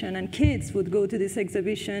generation and kids would go to this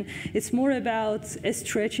exhibition. It's more about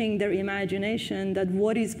stretching their imagination, that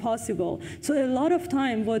what is possible. So a lot of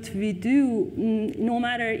time what we do, no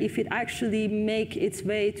matter if it actually make its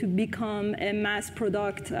way to become a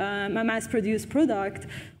mass-produced product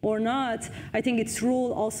or not, I think its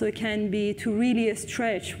role also can be to really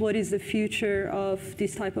stretch what is the future of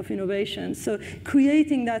this type of innovation. So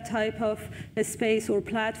creating that type of a space or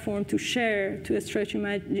platform to share, to stretch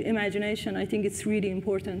imagination, I think it's really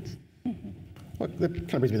important. Well, that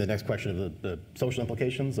kind of brings me to the next question of the social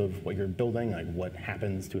implications of what you're building, like what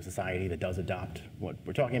happens to a society that does adopt what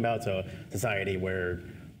we're talking about. So a society where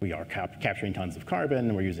we are capturing tons of carbon,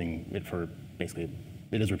 and we're using it for basically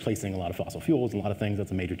it is replacing a lot of fossil fuels and a lot of things.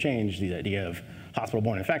 That's a major change. The idea of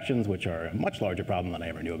hospital-borne infections, which are a much larger problem than I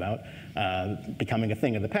ever knew about, becoming a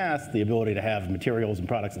thing of the past. The ability to have materials and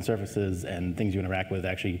products and surfaces and things you interact with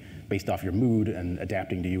actually based off your mood and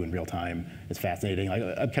adapting to you in real time is fascinating.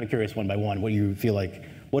 I'm kind of curious one by one, what do you feel like,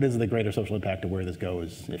 what is the greater social impact of where this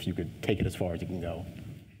goes, if you could take it as far as you can go?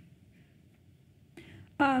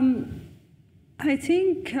 I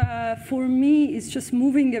think for me, it's just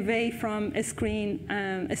moving away from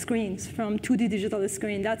screens, from 2D digital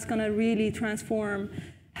screen. That's going to really transform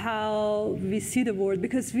how we see the world,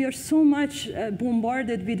 because we are so much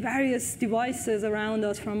bombarded with various devices around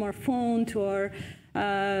us, from our phone to our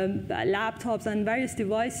laptops and various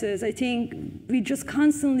devices. I think we just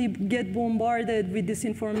constantly get bombarded with this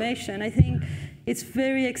information. I think it's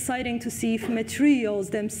very exciting to see if materials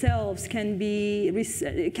themselves can be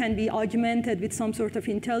augmented with some sort of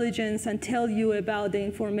intelligence and tell you about the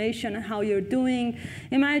information and how you're doing.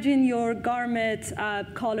 Imagine your garment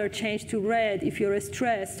color change to red if you're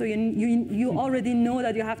stressed. So you already know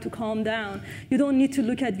that you have to calm down. You don't need to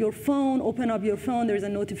look at your phone, open up your phone. There's a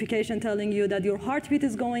notification telling you that your heartbeat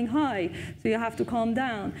is going high, so you have to calm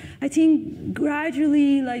down. I think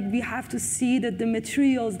gradually, we have to see that the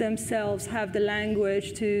materials themselves have the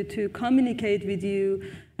language to communicate with you.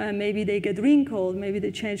 Maybe they get wrinkled, maybe they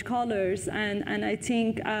change colors, and I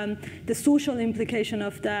think the social implication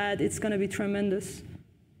of that, it's going to be tremendous.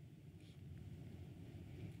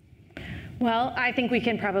 Well, I think we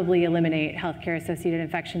can probably eliminate healthcare-associated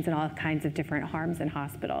infections and all kinds of different harms in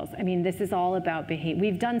hospitals. I mean, this is all about behavior.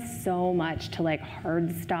 We've done so much to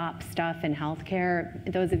hard stop stuff in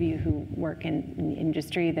healthcare. Those of you who work in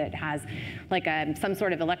industry that has some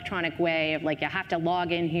sort of electronic way of you have to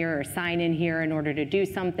log in here or sign in here in order to do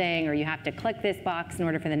something, or you have to click this box in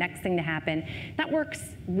order for the next thing to happen. That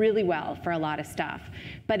works really well for a lot of stuff.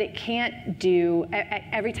 But it can't do,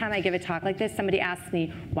 every time I give a talk like this, somebody asks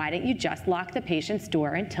me, why don't you just lock the patient's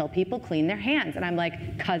door until people clean their hands? And I'm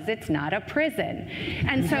like, because it's not a prison.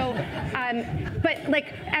 And so, but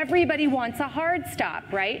everybody wants a hard stop,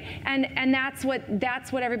 right? And that's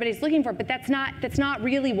what everybody's looking for. But that's not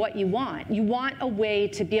really what you want. You want a way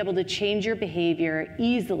to be able to change your behavior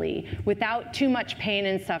easily without too much pain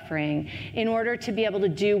and suffering in order to be able to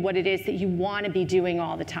do what it is that you want to be doing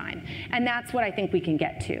all the time. And that's what I think we can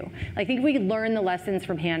get to. I think we can learn the lessons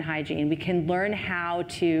from hand hygiene. We can learn how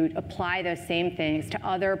to apply those same things to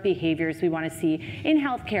other behaviors we want to see in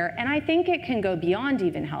healthcare. And I think it can go beyond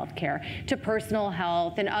even healthcare to personal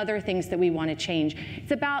health and other things that we want to change.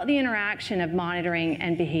 It's about the interaction of monitoring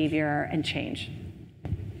and behavior and change.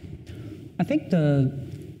 I think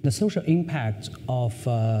the social impact of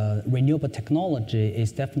renewable technology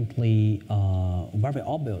is definitely very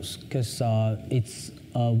obvious, because it's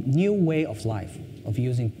a new way of life of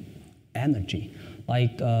using energy.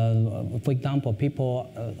 For example,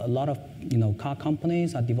 a lot of car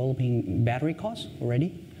companies are developing battery cars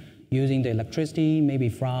already, using the electricity maybe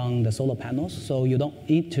from the solar panels, so you don't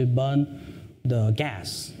need to burn the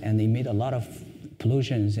gas and emit a lot of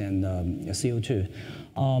pollutions and CO2.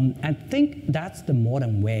 I think that's the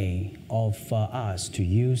modern way of us to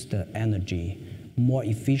use the energy more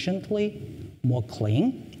efficiently, more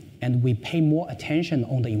clean, and we pay more attention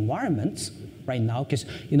on the environment right now, because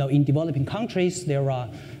in developing countries there are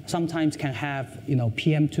sometimes can have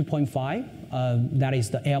PM 2.5. That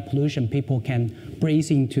is the air pollution. People can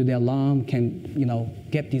breathe into their lung, can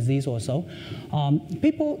get disease or so.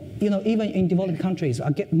 People even in developing countries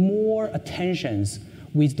get more attentions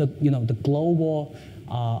with the the global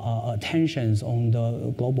attentions on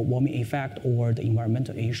the global warming effect or the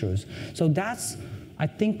environmental issues. So that's, I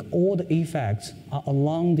think, all the effects are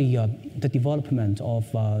along the development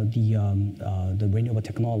of the renewable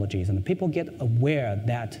technologies, and people get aware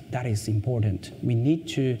that that is important. We need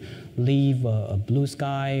to leave a blue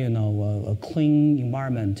sky, a clean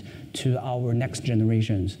environment to our next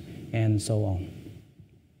generations, and so on.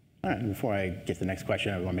 All right, before I get to the next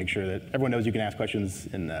question, I want to make sure that everyone knows you can ask questions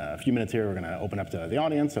in a few minutes here. We're going to open up to the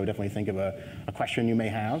audience, so definitely think of a question you may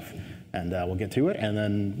have, and we'll get to it. And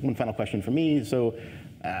then one final question for me. So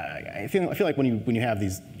I feel like when you have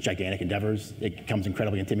these gigantic endeavors, it becomes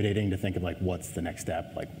incredibly intimidating to think of what's the next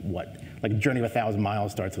step, a journey of 1,000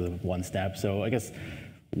 miles starts with one step. So I guess,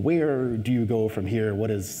 where do you go from here?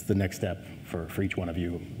 What is the next step for each one of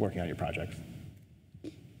you working on your projects?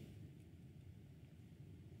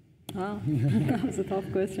 Wow, that was a tough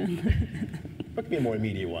question. What could be a more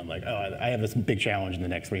immediate one? I have this big challenge in the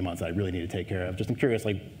next 3 months that I really need to take care of. I'm curious,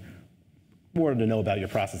 wanted to know about your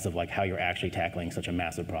process of like how you're actually tackling such a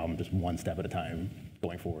massive problem, just one step at a time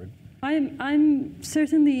going forward. I'm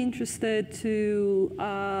certainly interested to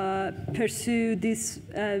pursue this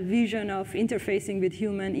vision of interfacing with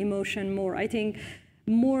human emotion more. I think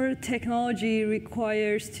more technology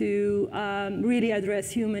requires to really address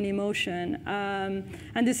human emotion.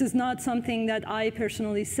 And this is not something that I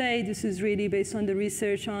personally say. This is really based on the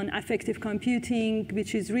research on affective computing,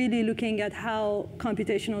 which is really looking at how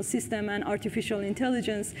computational system and artificial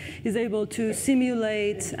intelligence is able to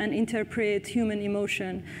simulate and interpret human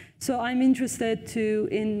emotion. So I'm interested to,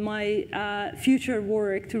 in my future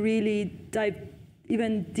work, to really dive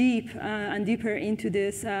even deeper into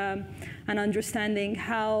this and understanding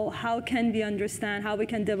how can we understand, how we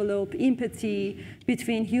can develop empathy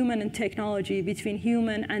between human and technology, between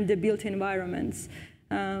human and the built environments.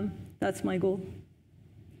 That's my goal.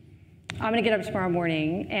 I'm going to get up tomorrow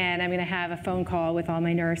morning, and I'm going to have a phone call with all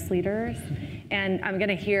my nurse leaders, and I'm going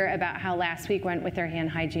to hear about how last week went with their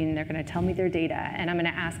hand hygiene. They're going to tell me their data, and I'm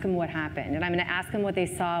going to ask them what happened, and I'm going to ask them what they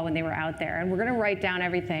saw when they were out there, and we're going to write down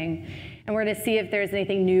everything, and we're going to see if there's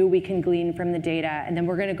anything new we can glean from the data, and then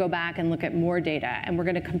we're going to go back and look at more data, and we're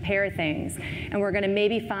going to compare things, and we're going to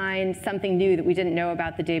maybe find something new that we didn't know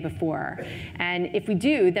about the day before. And if we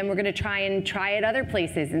do, then we're going to try it other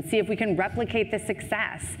places and see if we can replicate the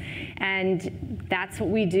success. And that's what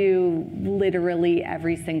we do literally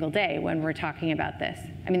every single day when we're talking about this.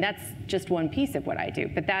 I mean, that's just one piece of what I do,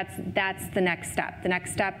 but that's the next step. The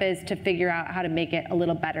next step is to figure out how to make it a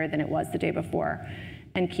little better than it was the day before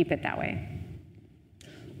and keep it that way.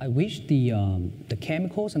 I wish the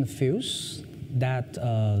chemicals and fuels that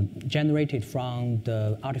generated from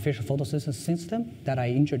the artificial photosynthesis system that I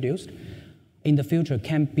introduced in the future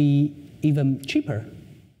can be even cheaper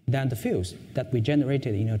than the fuels that we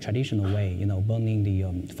generated in a traditional way, burning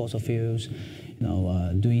the fossil fuels,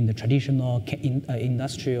 doing the traditional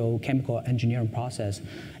industrial chemical engineering process.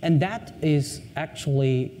 And that is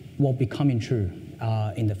actually what becoming true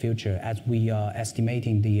in the future as we are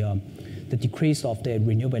estimating the decrease of the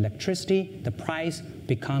renewable electricity, the price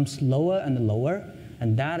becomes lower and lower,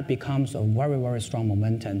 and that becomes a very, very strong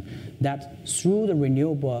momentum that through the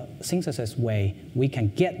renewable synthesis way, we can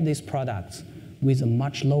get these products with a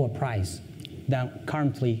much lower price than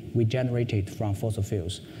currently we generated from fossil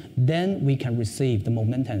fuels. Then we can receive the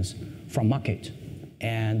momentums from market,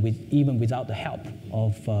 and even without the help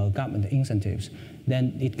of government incentives,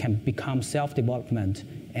 then it can become self-development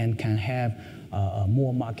and can have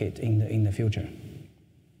more market in the future.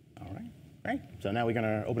 All right, great. So now we're going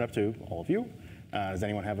to open up to all of you. Does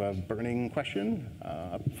anyone have a burning question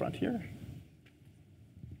up front here?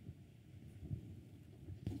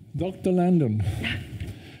 Dr. Landon,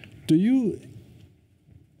 do you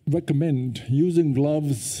recommend using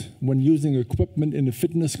gloves when using equipment in a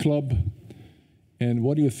fitness club? And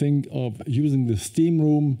what do you think of using the steam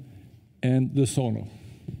room and the sauna?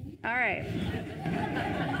 All right.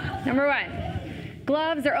 Number one,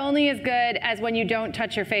 gloves are only as good as when you don't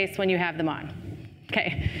touch your face when you have them on.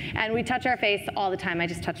 Okay, and we touch our face all the time. I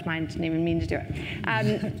just touched mine, didn't even mean to do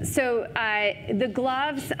it. So the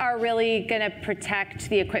gloves are really going to protect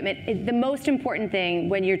the equipment. The most important thing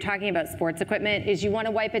when you're talking about sports equipment is you want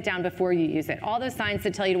to wipe it down before you use it. All those signs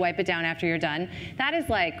that tell you to wipe it down after you're done, that is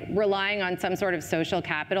like relying on some sort of social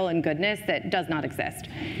capital and goodness that does not exist.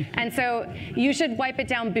 And so you should wipe it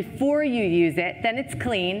down before you use it, then it's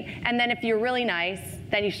clean, and then if you're really nice,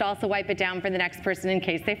 then you should also wipe it down for the next person in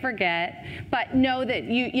case they forget. But know that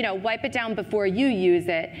you wipe it down before you use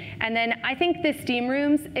it. And then I think the steam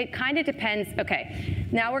rooms, it kind of depends. Okay,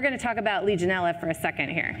 now we're going to talk about Legionella for a second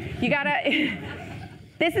here. You gotta.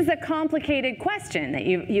 This is a complicated question that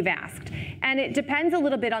you've asked. And it depends a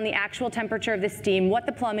little bit on the actual temperature of the steam, what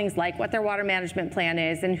the plumbing's like, what their water management plan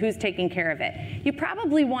is, and who's taking care of it. You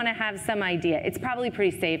probably want to have some idea. It's probably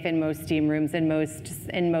pretty safe in most steam rooms in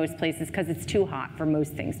most places because it's too hot for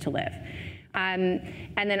most things to live. And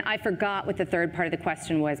then I forgot what the third part of the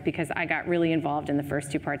question was because I got really involved in the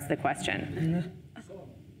first two parts of the question.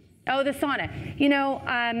 Oh, the sauna.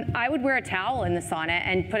 I would wear a towel in the sauna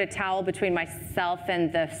and put a towel between myself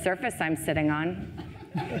and the surface I'm sitting on.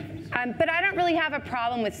 But I don't really have a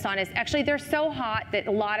problem with saunas. Actually, they're so hot that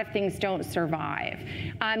a lot of things don't survive.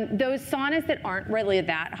 Those saunas that aren't really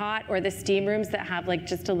that hot, or the steam rooms that have like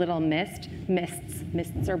just a little mists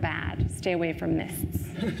are bad. Stay away from mists.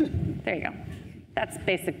 There you go. That's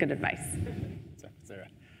basic good advice. Sarah,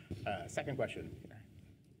 second question.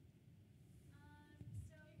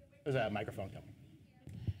 There's a microphone coming.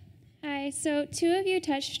 Hi, so two of you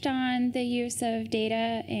touched on the use of data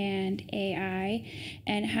and AI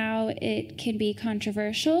and how it can be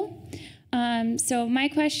controversial. So my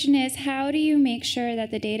question is, how do you make sure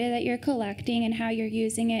that the data that you're collecting and how you're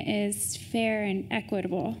using it is fair and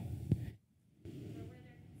equitable? Were there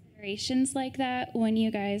considerations like that when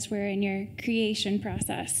you guys were in your creation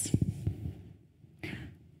process?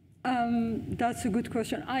 That's a good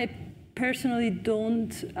question. I personally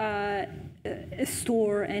don't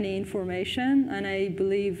store any information, and I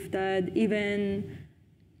believe that even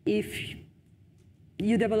if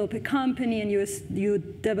you develop a company and you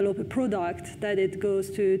develop a product that it goes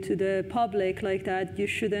to the public like that, you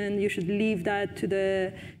should leave that to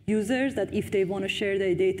the users, that if they want to share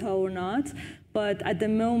their data or not. But at the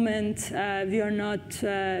moment, we are not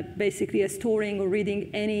basically storing or reading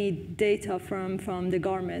any data from the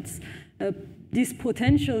garments. This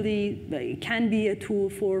potentially can be a tool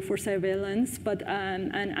for surveillance, but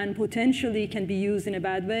and potentially can be used in a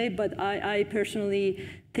bad way. But I personally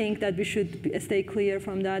think that we should stay clear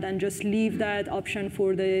from that and just leave that option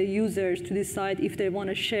for the users to decide if they want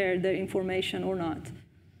to share their information or not.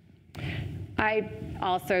 I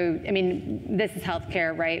mean, this is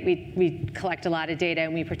healthcare, right? We collect a lot of data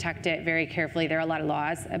and we protect it very carefully. There are a lot of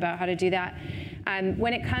laws about how to do that.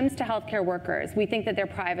 When it comes to healthcare workers, we think that their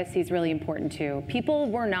privacy is really important too. People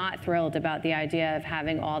were not thrilled about the idea of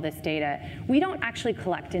having all this data. We don't actually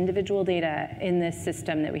collect individual data in this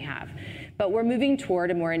system that we have, but we're moving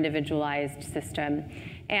toward a more individualized system.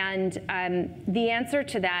 And the answer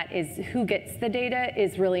to that is who gets the data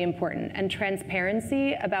is really important. And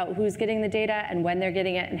transparency about who's getting the data and when they're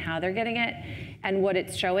getting it and how they're getting it and what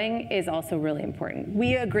it's showing is also really important.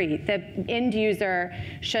 We agree that end user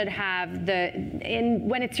should have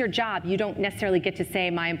when it's your job, you don't necessarily get to say,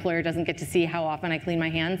 my employer doesn't get to see how often I clean my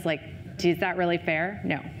hands. Like, is that really fair?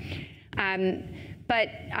 No. But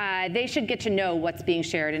they should get to know what's being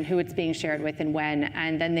shared and who it's being shared with and when,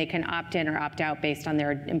 and then they can opt in or opt out based on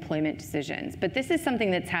their employment decisions. But this is something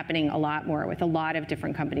that's happening a lot more with a lot of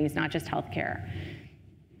different companies, not just healthcare.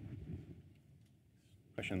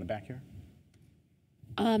 Question in the back here.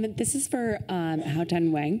 This is for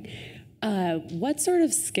Hao-Tan Wang. What sort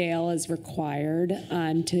of scale is required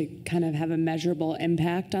to kind of have a measurable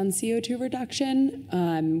impact on CO2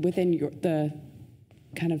 reduction within the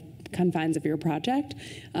kind of confines of your project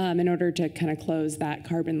in order to kind of close that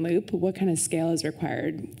carbon loop? What kind of scale is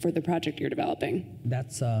required for the project you're developing?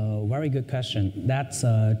 That's a very good question. That's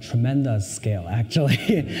a tremendous scale, actually.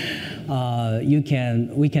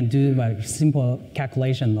 We can do a simple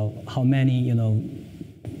calculation of how many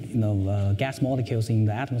gas molecules in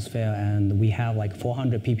the atmosphere, and we have like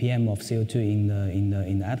 400 ppm of CO2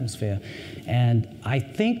 in the atmosphere. And I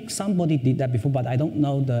think somebody did that before, but I don't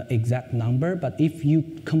know the exact number. But if you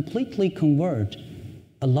completely convert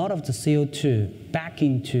a lot of the CO2 back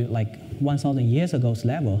into like 1,000 years ago's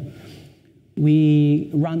level, we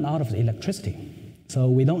run out of electricity. So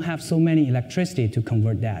we don't have so many electricity to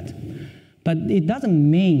convert that. But it doesn't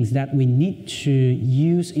mean that we need to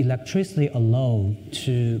use electricity alone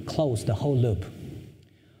to close the whole loop.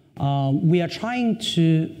 We are trying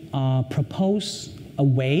to propose a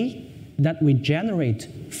way that we generate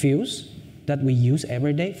fuels that we use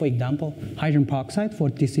every day. For example, hydrogen peroxide for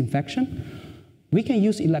disinfection. We can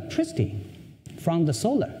use electricity from the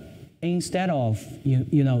solar instead of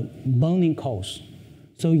burning coals.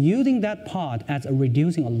 So using that part as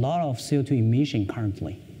reducing a lot of CO2 emission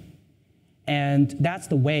currently. And that's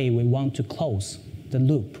the way we want to close the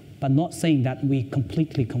loop, but not saying that we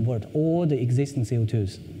completely convert all the existing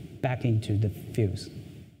CO2s back into the fuels.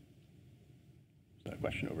 Got a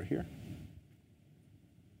question over here.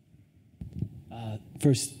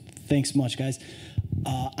 First, thanks much, guys.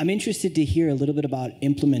 I'm interested to hear a little bit about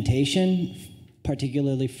implementation,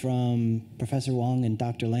 particularly from Professor Wang and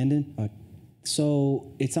Dr. Landon.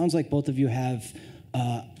 So it sounds like both of you have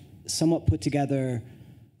somewhat put together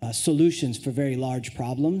solutions for very large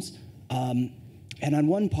problems. And on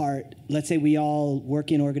one part, let's say we all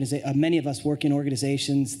work in many of us work in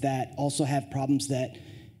organizations that also have problems that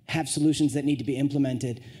have solutions that need to be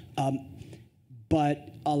implemented. But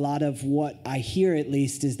a lot of what I hear, at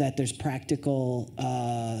least, is that there's practical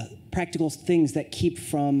things that keep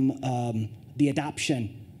from the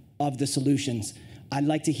adoption of the solutions. I'd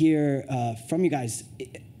like to hear from you guys,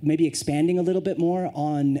 maybe expanding a little bit more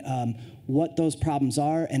on what those problems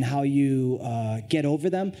are and how you get over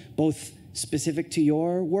them, both specific to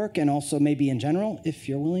your work and also maybe in general, if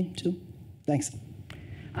you're willing to. Thanks.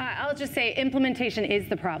 I'll just say implementation is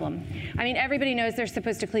the problem. I mean, everybody knows they're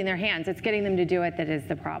supposed to clean their hands. It's getting them to do it that is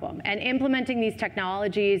the problem. And implementing these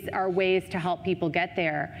technologies are ways to help people get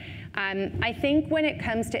there. I think when it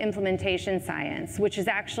comes to implementation science, which is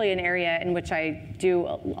actually an area in which I do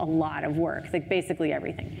a lot of work, like basically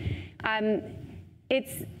everything,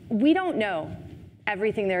 we don't know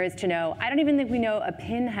everything there is to know. I don't even think we know a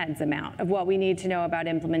pinhead's amount of what we need to know about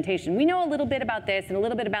implementation. We know a little bit about this and a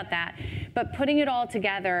little bit about that, but putting it all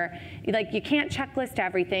together, like you can't checklist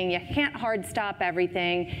everything, you can't hard stop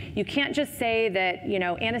everything, you can't just say that, you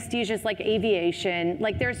know, anesthesia is like aviation.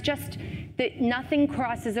 Like there's just, that nothing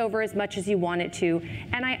crosses over as much as you want it to.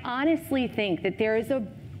 And I honestly think that there is a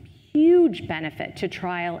huge benefit to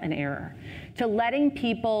trial and error, to letting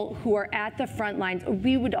people who are at the front lines,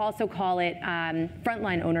 we would also call it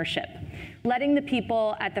frontline ownership, letting the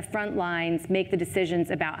people at the front lines make the decisions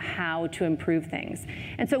about how to improve things.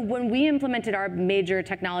 And so when we implemented our major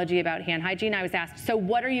technology about hand hygiene, I was asked, so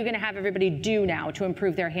what are you going to have everybody do now to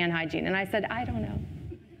improve their hand hygiene? And I said, I don't know.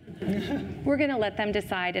 We're going to let them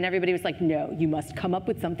decide. And everybody was like, no, you must come up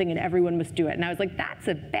with something and everyone must do it. And I was like, that's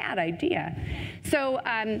a bad idea. So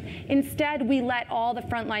instead, we let all the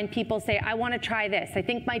frontline people say, I want to try this. I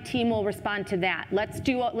think my team will respond to that.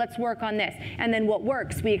 Let's work on this. And then what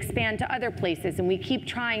works, we expand to other places and we keep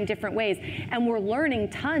trying different ways. And we're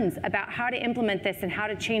learning tons about how to implement this and how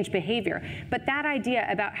to change behavior. But that idea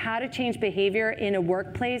about how to change behavior in a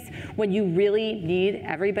workplace when you really need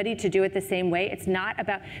everybody to do it the same way, it's not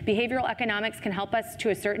about, behavioral economics can help us to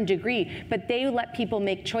a certain degree, but they let people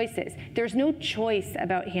make choices. There's no choice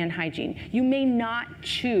about hand hygiene. You may not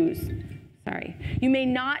choose, sorry, you may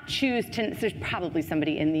not choose to, there's probably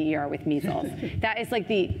somebody in the ER with measles. That is like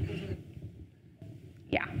the,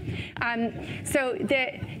 yeah. So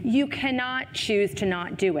you cannot choose to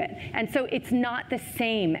not do it. And so it's not the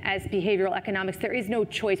same as behavioral economics. There is no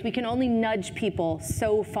choice. We can only nudge people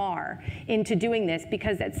so far into doing this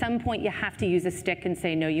because at some point you have to use a stick and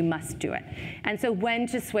say, no, you must do it. And so when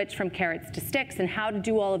to switch from carrots to sticks and how to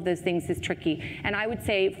do all of those things is tricky. And I would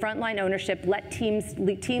say frontline ownership, let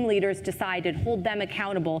team leaders decide and hold them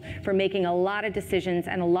accountable for making a lot of decisions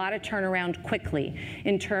and a lot of turnaround quickly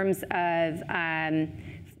in terms of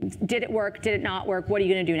did it work? Did it not work? What are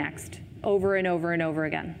you going to do next? Over and over and over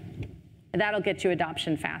again. And that'll get you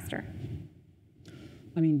adoption faster.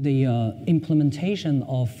 I mean, the implementation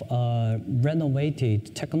of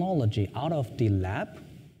renovated technology out of the lab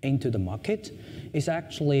into the market is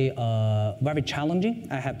actually very challenging,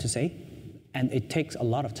 I have to say, and it takes a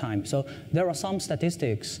lot of time. So there are some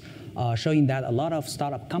statistics showing that a lot of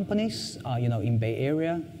startup companies, in Bay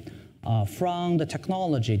Area, from the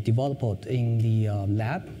technology developed in the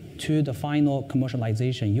lab to the final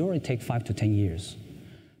commercialization, usually take 5 to 10 years.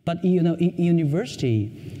 But in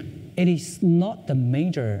university, it is not the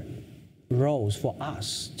major roles for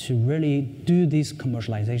us to really do this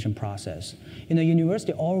commercialization process.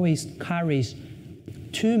 University always carries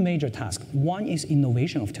two major tasks. One is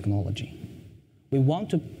innovation of technology. We want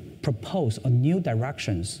to propose a new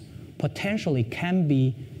directions, potentially can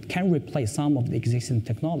replace some of the existing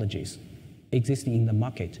technologies existing in the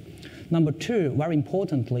market. Number two, very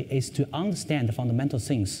importantly, is to understand the fundamental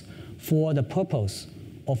things for the purpose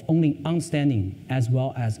of only understanding as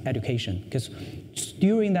well as education. Because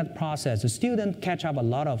during that process, the student catch up a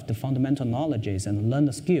lot of the fundamental knowledges and learn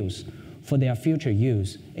the skills for their future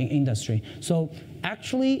use in industry. So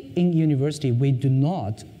actually, in university, we do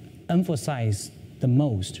not emphasize the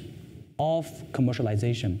most of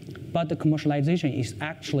commercialization. But the commercialization is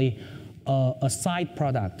actually a side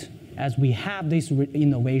product as we have these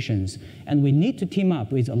innovations. And we need to team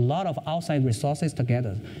up with a lot of outside resources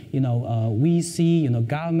together. We see,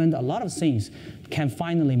 government, a lot of things can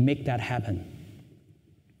finally make that happen.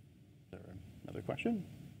 Is there another question?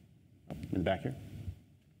 Oh, in the back here.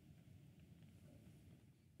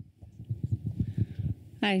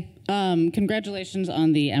 Hi. Congratulations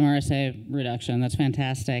on the MRSA reduction. That's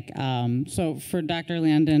fantastic. So for Dr.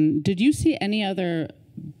 Landon, did you see any other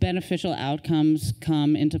beneficial outcomes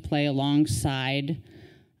come into play alongside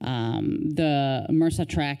the MRSA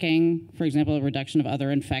tracking, for example, a reduction of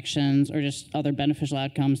other infections or just other beneficial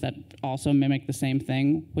outcomes that also mimic the same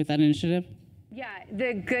thing with that initiative? Yeah,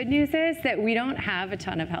 the good news is that we don't have a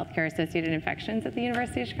ton of healthcare-associated infections at the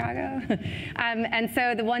University of Chicago. And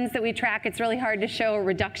so the ones that we track, it's really hard to show a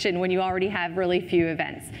reduction when you already have really few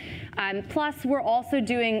events. Plus, we're also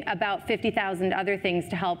doing about 50,000 other things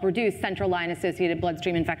to help reduce central line-associated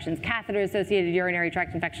bloodstream infections, catheter-associated urinary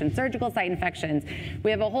tract infections, surgical site infections.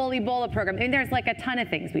 We have a whole Ebola program. I mean, there's like a ton of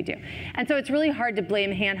things we do. And so it's really hard to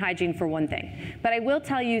blame hand hygiene for one thing. But I will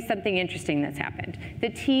tell you something interesting that's happened. The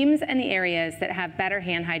teams and the areas that have better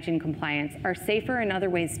hand hygiene compliance are safer in other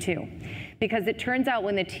ways too. Because it turns out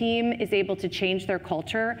when the team is able to change their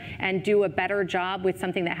culture and do a better job with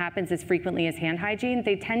something that happens as frequently as hand hygiene,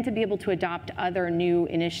 they tend to be able to adopt other new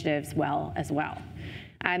initiatives as well.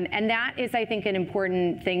 And that is, I think, an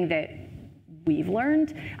important thing that we've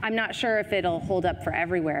learned. I'm not sure if it'll hold up for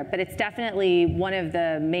everywhere, but it's definitely one of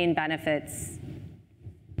the main benefits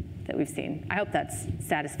that we've seen. I hope that's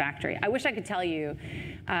satisfactory. I wish I could tell you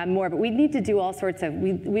more, but we need to do all sorts of,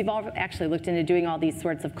 we've all actually looked into doing all these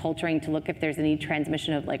sorts of culturing to look if there's any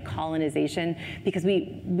transmission of like colonization, because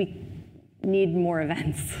we need more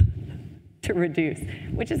events to reduce,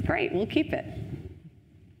 which is great. We'll keep it.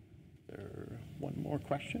 One more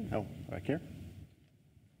question. Oh, back here.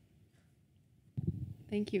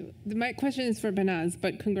 Thank you. My question is for Behnaz,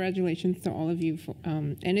 but congratulations to all of you.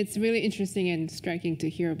 And it's really interesting and striking to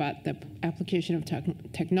hear about the application of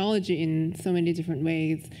technology in so many different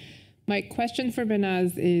ways. My question for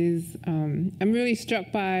Behnaz is, I'm really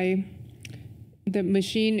struck by the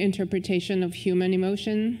machine interpretation of human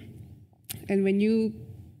emotion. And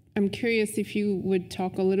I'm curious if you would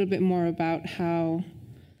talk a little bit more about how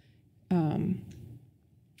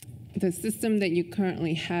the system that you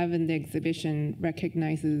currently have in the exhibition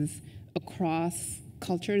recognizes across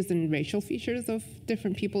cultures and racial features of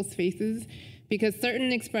different people's faces, because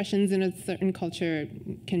certain expressions in a certain culture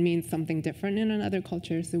can mean something different in another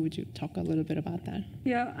culture. So would you talk a little bit about that?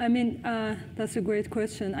 Yeah, I mean, that's a great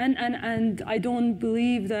question. And I don't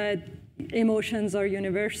believe that emotions are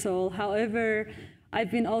universal. However, I've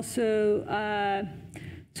been also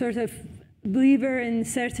sort of believer in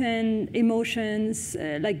certain emotions,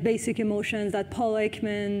 like basic emotions that Paul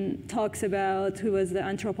Ekman talks about, who was the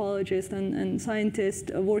anthropologist and scientist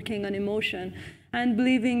working on emotion, and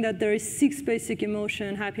believing that there is 6 basic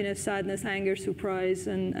emotions: happiness, sadness, anger, surprise,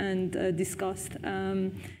 and disgust.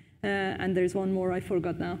 And there's one more I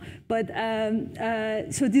forgot now. But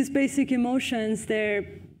so these basic emotions,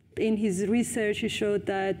 in his research, he showed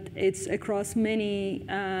that it's across many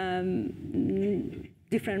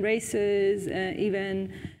different races,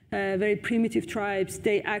 even very primitive tribes.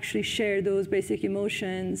 They actually share those basic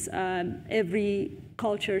emotions. Every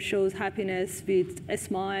culture shows happiness with a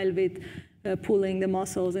smile, with pulling the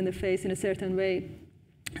muscles in the face in a certain way.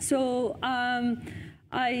 So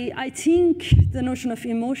I think the notion of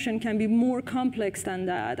emotion can be more complex than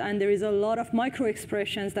that, and there is a lot of micro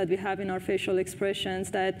expressions that we have in our facial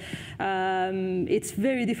expressions that it's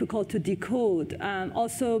very difficult to decode.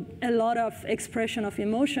 Also, a lot of expression of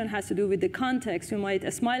emotion has to do with the context. You might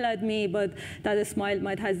smile at me, but that smile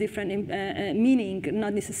might have different meaning,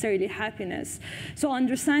 not necessarily happiness. So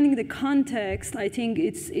understanding the context, I think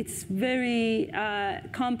it's very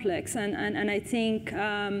complex, and I think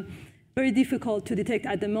very difficult to detect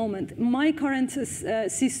at the moment. My current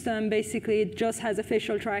system basically just has a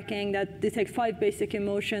facial tracking that detects 5 basic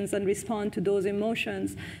emotions and respond to those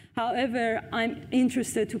emotions. However, I'm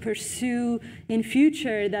interested to pursue in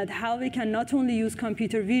future that how we can not only use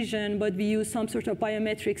computer vision, but we use some sort of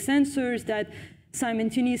biometric sensors that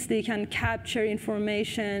simultaneously can capture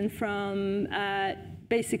information from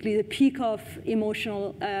basically the peak of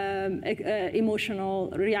emotional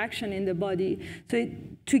reaction in the body. So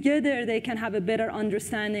together they can have a better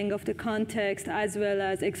understanding of the context as well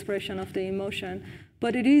as expression of the emotion.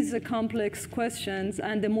 But it is a complex question,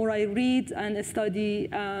 and the more I read and study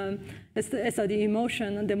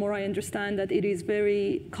emotion, the more I understand that it is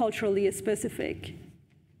very culturally specific.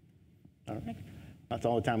 All right. That's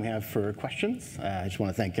all the time we have for questions. I just want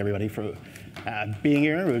to thank everybody for being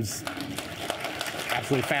here. It was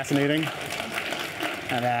absolutely fascinating,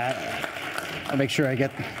 and I'll make sure I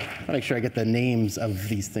get the names of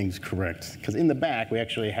these things correct, because in the back we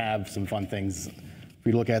actually have some fun things. If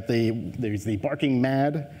you look at there's the Barking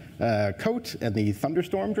Mad coat and the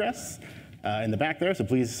Thunderstorm dress in the back there, so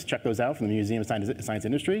please check those out from the Museum of Science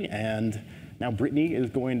Industry. And now Brittany is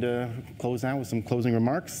going to close out with some closing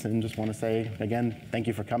remarks, and just want to say again, thank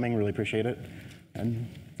you for coming, really appreciate it. And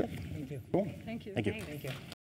that's it. Thank you. Cool. Thank you. Thank you. Thank you.